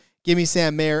 So give me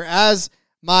Sam Mayer as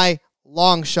my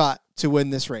long shot to win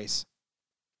this race.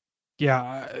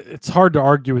 Yeah, it's hard to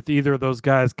argue with either of those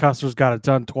guys. Custer's got it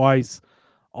done twice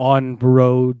on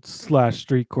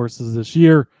road/street courses this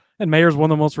year, and Mayer's one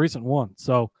of the most recent ones.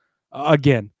 So,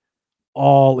 again,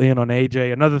 all in on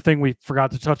AJ. Another thing we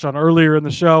forgot to touch on earlier in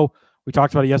the show, we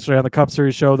talked about it yesterday on the Cup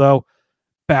Series show, though,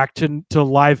 back to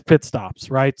live pit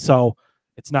stops, right? So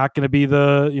it's not going to be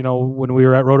when we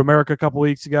were at Road America a couple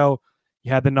weeks ago,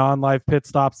 you had the non-live pit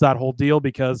stops, that whole deal,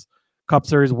 because Cup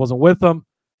Series wasn't with them.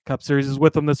 Cup Series is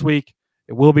with them this week.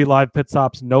 It will be live pit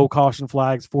stops, no caution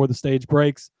flags for the stage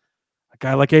breaks. A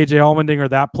guy like AJ Allmendinger,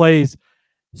 that plays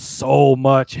so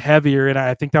much heavier, and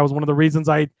I think that was one of the reasons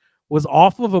I was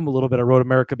off of him a little bit at Road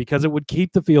America, because it would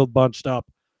keep the field bunched up.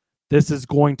 This is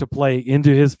going to play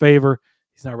into his favor.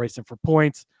 He's not racing for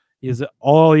points.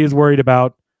 All he is worried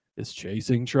about is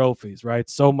chasing trophies, right?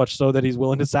 So much so that he's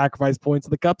willing to sacrifice points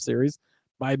in the Cup Series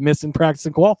by missing practice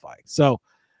and qualifying. So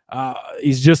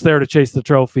he's just there to chase the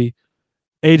trophy.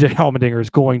 AJ Allmendinger is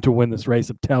going to win this race,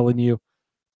 I'm telling you.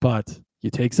 But you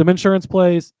take some insurance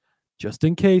plays just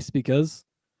in case, because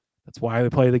that's why they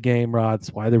play the game, Rod.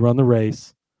 That's why they run the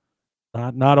race.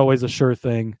 Not always a sure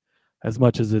thing, as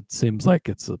much as it seems like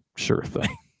it's a sure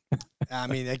thing. I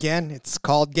mean, again, it's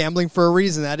called gambling for a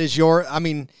reason. That's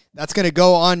going to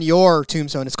go on your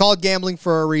tombstone. It's called gambling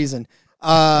for a reason.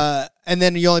 And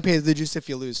then you only pay the juice if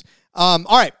you lose. All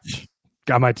right.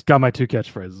 Got my 2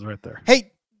 catchphrases right there.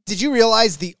 Hey, did you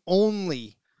realize the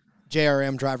only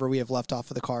JRM driver we have left off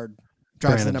of the card.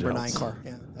 Drives Brandon the number Jones. 9 car.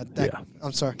 Yeah.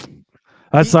 I'm sorry.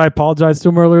 I apologized to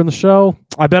him earlier in the show.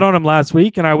 I bet on him last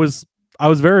week, and I was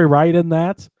very right in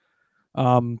that.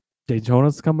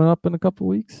 Daytona's coming up in a couple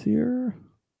weeks here.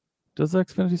 Does the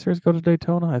Xfinity Series go to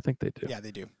Daytona? I think they do. Yeah,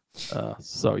 they do.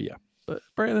 So yeah, but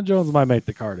Brandon Jones might make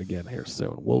the card again here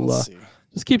soon. We'll see.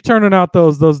 Just keep turning out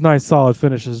those nice solid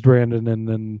finishes, Brandon, and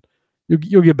then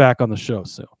you'll get back on the show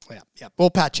soon. Yeah. We'll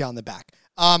pat you on the back.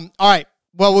 All right.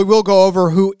 Well, we will go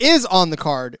over who is on the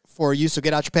card for you. So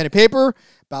get out your pen and paper.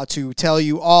 About to tell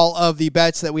you all of the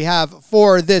bets that we have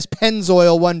for this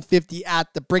Pennzoil 150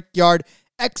 at the Brickyard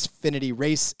Xfinity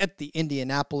race at the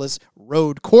Indianapolis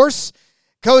Road Course.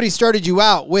 Cody started you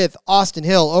out with Austin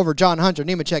Hill over John Hunter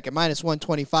Nemechek at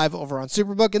 -125 over on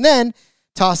Superbook, and then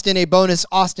tossed in a bonus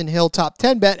Austin Hill top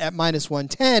 10 bet at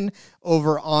 -110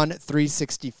 over on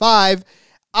 365.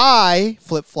 I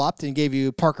flip-flopped and gave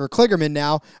you Parker Kligerman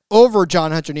now over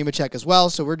John Hunter Nemechek as well,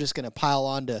 so we're just going to pile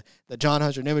on to the John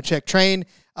Hunter Nemechek train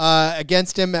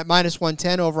against him at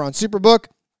 -110 over on Superbook.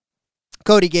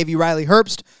 Cody gave you Riley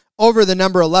Herbst over the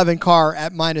number 11 car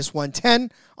at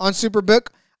 -110 on Superbook.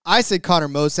 I said Connor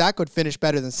Mosack would finish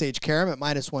better than Sage Karam at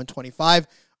 -125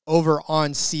 over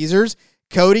on Caesars.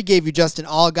 Cody gave you Justin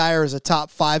Allgaier as a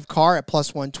top 5 car at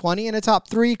 +120 and a top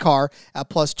 3 car at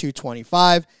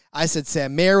 +225. I said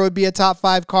Sam Mayer would be a top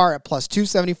 5 car at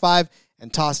 +275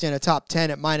 and tossed in a top 10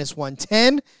 at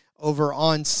 -110 over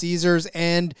on Caesars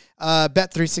and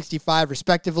Bet365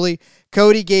 respectively.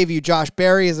 Cody gave you Josh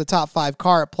Berry as a top 5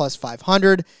 car at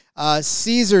 +500.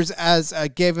 Caesars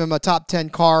gave him a top 10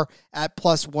 car at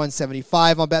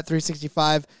 +175 on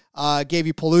Bet365. Gave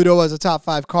you Paluto as a top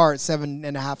 5 car at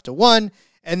 7.5 to 1,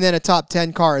 and then a top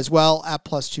 10 car as well at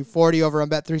 +240 over on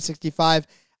Bet365.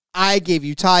 I gave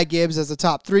you Ty Gibbs as a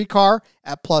top 3 car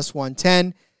at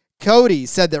 +110. Cody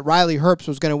said that Riley Herbst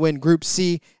was going to win Group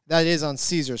C. That is on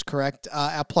Caesars, correct?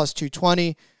 At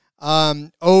 +220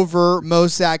 over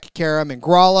Mosack, Karam, and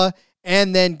Gralla,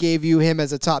 and then gave you him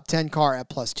as a top 10 car at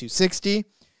 +260.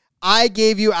 I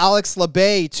gave you Alex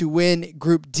Labay to win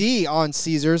Group D on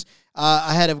Caesars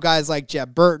ahead of guys like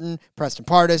Jeb Burton, Preston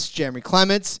Pardis, Jeremy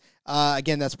Clements.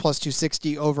 Again, that's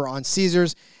 +260 over on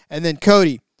Caesars. And then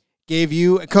Cody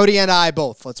and I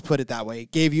both, let's put it that way,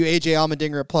 gave you AJ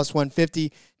Allmendinger at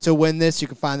 +150 to win this. You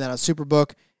can find that on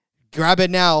Superbook. Grab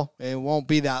it now. It won't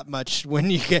be that much when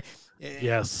you get...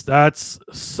 Yes, that's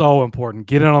so important.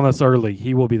 Get in on this early.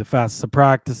 He will be the fastest in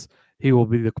practice. He will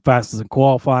be the fastest in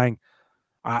qualifying.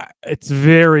 It's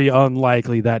very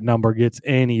unlikely that number gets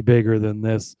any bigger than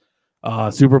this.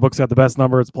 Superbook's got the best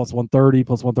number. It's +130,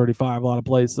 +135, a lot of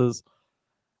places.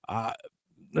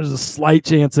 There's a slight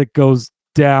chance it goes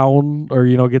down or,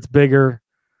 gets bigger.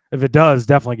 If it does,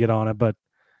 definitely get on it. But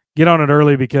get on it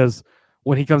early because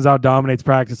when he comes out, dominates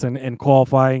practice and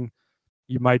qualifying,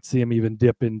 you might see him even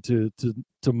dip into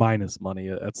minus money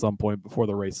at some point before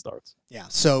the race starts. Yeah,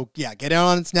 so, get in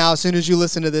on it now. As soon as you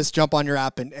listen to this, jump on your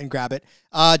app and grab it.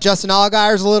 Justin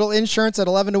Allgaier's a little insurance at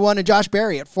 11 to 1, and Josh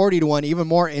Berry at 40 to 1, even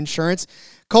more insurance.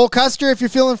 Cole Custer, if you're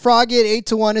feeling froggy, at 8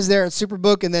 to 1 is there at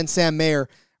Superbook, and then Sam Mayer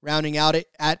rounding out it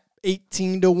at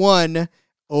 18 to 1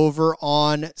 over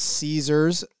on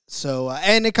Caesars. So,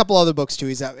 and a couple other books too.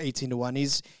 He's at 18 to 1.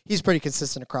 He's pretty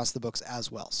consistent across the books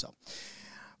as well. So,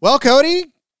 well,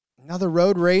 Cody, another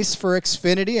road race for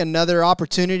Xfinity, another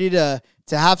opportunity to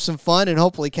have some fun and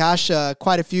hopefully cash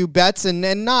quite a few bets and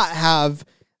not have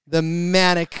the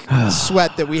manic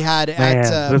sweat that we had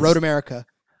at Road America.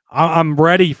 I'm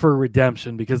ready for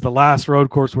redemption because the last road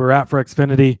course we were at for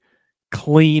Xfinity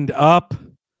cleaned up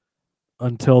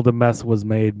until the mess was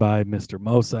made by Mr.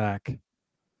 Mosack.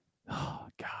 Oh,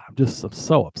 God, I'm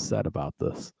so upset about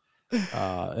this.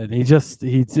 And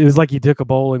it was like he took a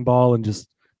bowling ball and just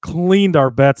cleaned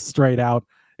our bets straight out.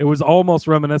 It was almost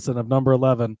reminiscent of number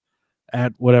 11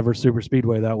 at whatever super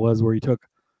speedway that was, where he took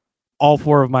all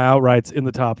 4 of my outrights in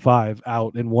the top 5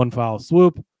 out in one foul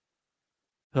swoop.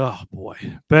 Oh boy,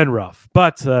 been rough,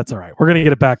 but that's all right. We're gonna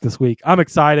get it back this week. I'm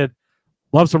excited.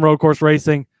 Love some road course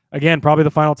racing. Again, probably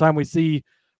the final time we see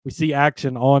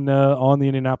action on the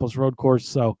Indianapolis road course.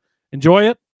 So enjoy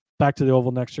it. Back to the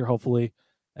Oval next year, hopefully,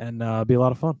 and be a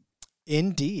lot of fun.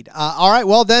 Indeed. All right,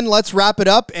 well, then let's wrap it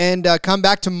up and come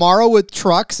back tomorrow with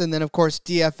trucks and then, of course,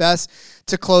 DFS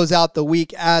to close out the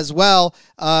week as well.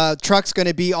 Truck's going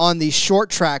to be on the short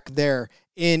track there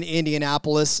in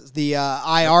Indianapolis, the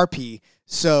IRP.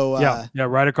 So yeah,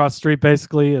 right across the street,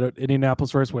 basically, at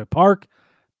Indianapolis Raceway Park.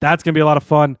 That's going to be a lot of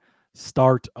fun.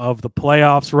 Start of the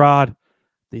playoffs, Rod.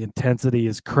 The intensity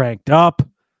is cranked up.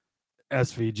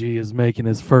 SVG is making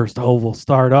his first oval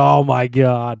start. Oh, my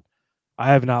God.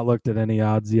 I have not looked at any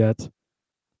odds yet.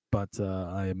 but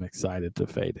I am excited to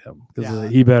fade him because Yeah.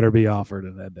 he better be offered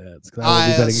in head-to-heads because I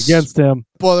will be betting against him.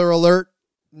 Spoiler alert,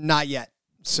 not yet.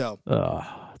 So,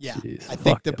 yeah, geez, I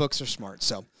think the him. books are smart.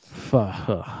 So,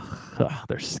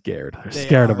 they're scared. They're They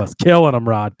scared of are. us killing them,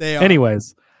 Rod. They are.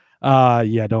 Anyways,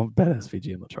 don't bet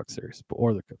SVG in the Truck Series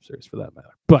or the Cup Series for that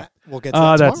matter. But we'll get to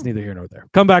that that's tomorrow. neither here nor there.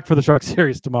 Come back for the Truck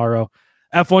Series tomorrow.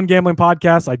 F1 Gambling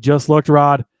Podcast. I just looked,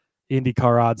 Rod.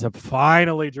 IndyCar odds have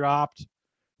finally dropped.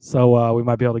 So we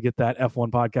might be able to get that F1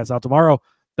 podcast out tomorrow.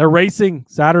 They're racing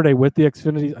Saturday with the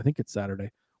Xfinity. I think it's Saturday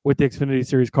with the Xfinity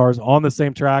Series cars on the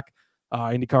same track.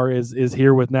 IndyCar is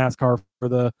here with NASCAR for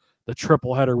the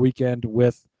triple header weekend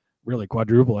with really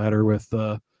quadruple header with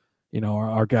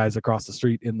our guys across the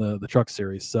street in the Truck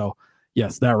Series. So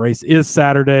yes, that race is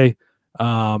Saturday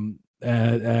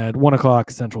at 1:00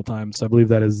 Central Time. So I believe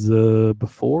that is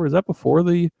before. Is that before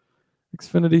the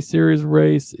Xfinity Series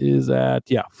race is at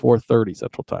 4:30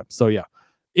 Central Time. So yeah,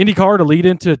 IndyCar to lead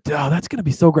into. That's going to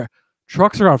be so great.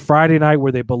 Trucks are on Friday night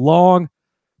where they belong.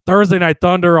 Thursday Night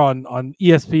Thunder on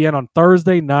ESPN on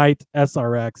Thursday night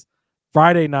SRX.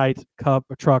 Friday night Cup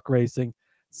truck racing.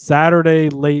 Saturday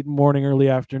late morning, early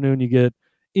afternoon, you get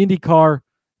IndyCar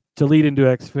to lead into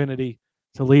Xfinity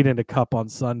to lead into Cup on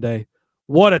Sunday.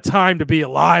 What a time to be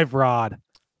alive, Rod.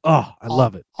 Oh, I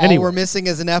love it. All we're missing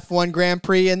is an F1 Grand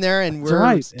Prix in there, and we're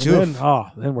right. And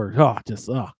then we're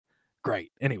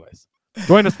great. Anyways,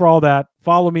 join us for all that.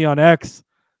 Follow me on X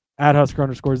at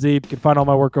Husker_Zeeb. You can find all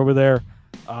my work over there.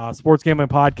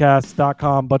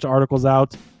 SportsGamblingPodcast.com. Bunch of articles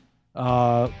out.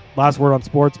 Last Word on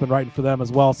Sports. Been writing for them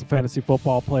as well. Some fantasy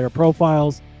football player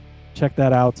profiles. Check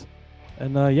that out.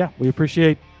 And we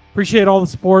appreciate all the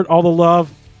support, all the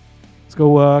love. Let's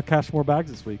go cash more bags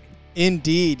this week.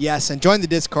 Indeed, yes. And join the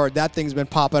Discord. That thing's been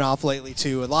popping off lately,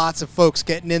 too. Lots of folks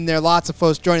getting in there. Lots of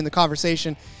folks joining the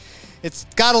conversation. It's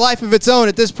got a life of its own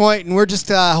at this point, and we're just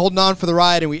holding on for the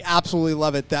ride, and we absolutely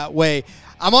love it that way.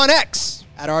 I'm on X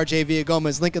at RJ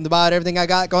Villagomez. Link in the bio, everything I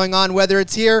got going on, whether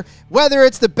it's here, whether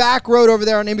it's the back road over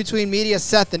there on In Between Media.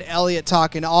 Seth and Elliot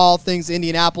talking all things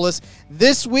Indianapolis.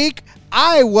 This week,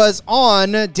 I was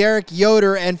on Derek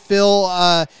Yoder and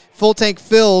Full Tank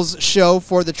Phil's show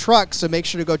for the truck, so make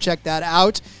sure to go check that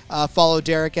out. Follow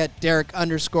Derek at Derek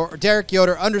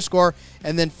Yoder _,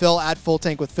 and then Phil at Full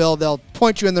Tank with Phil. They'll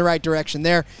point you in the right direction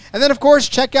there. And then, of course,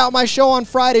 check out my show on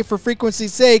Friday for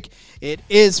frequency's sake. It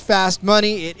is fast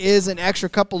money. It is an extra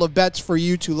couple of bets for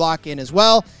you to lock in as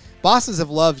well. Bosses have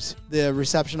loved the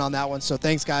reception on that one, so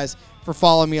thanks, guys, for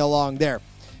following me along there.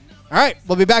 All right,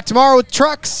 we'll be back tomorrow with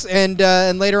trucks and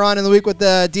later on in the week with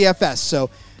the DFS. So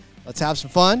let's have some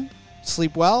fun,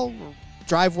 sleep well, or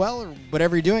drive well, or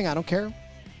whatever you're doing. I don't care.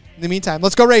 In the meantime,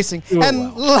 let's go racing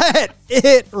and let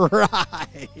it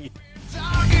ride.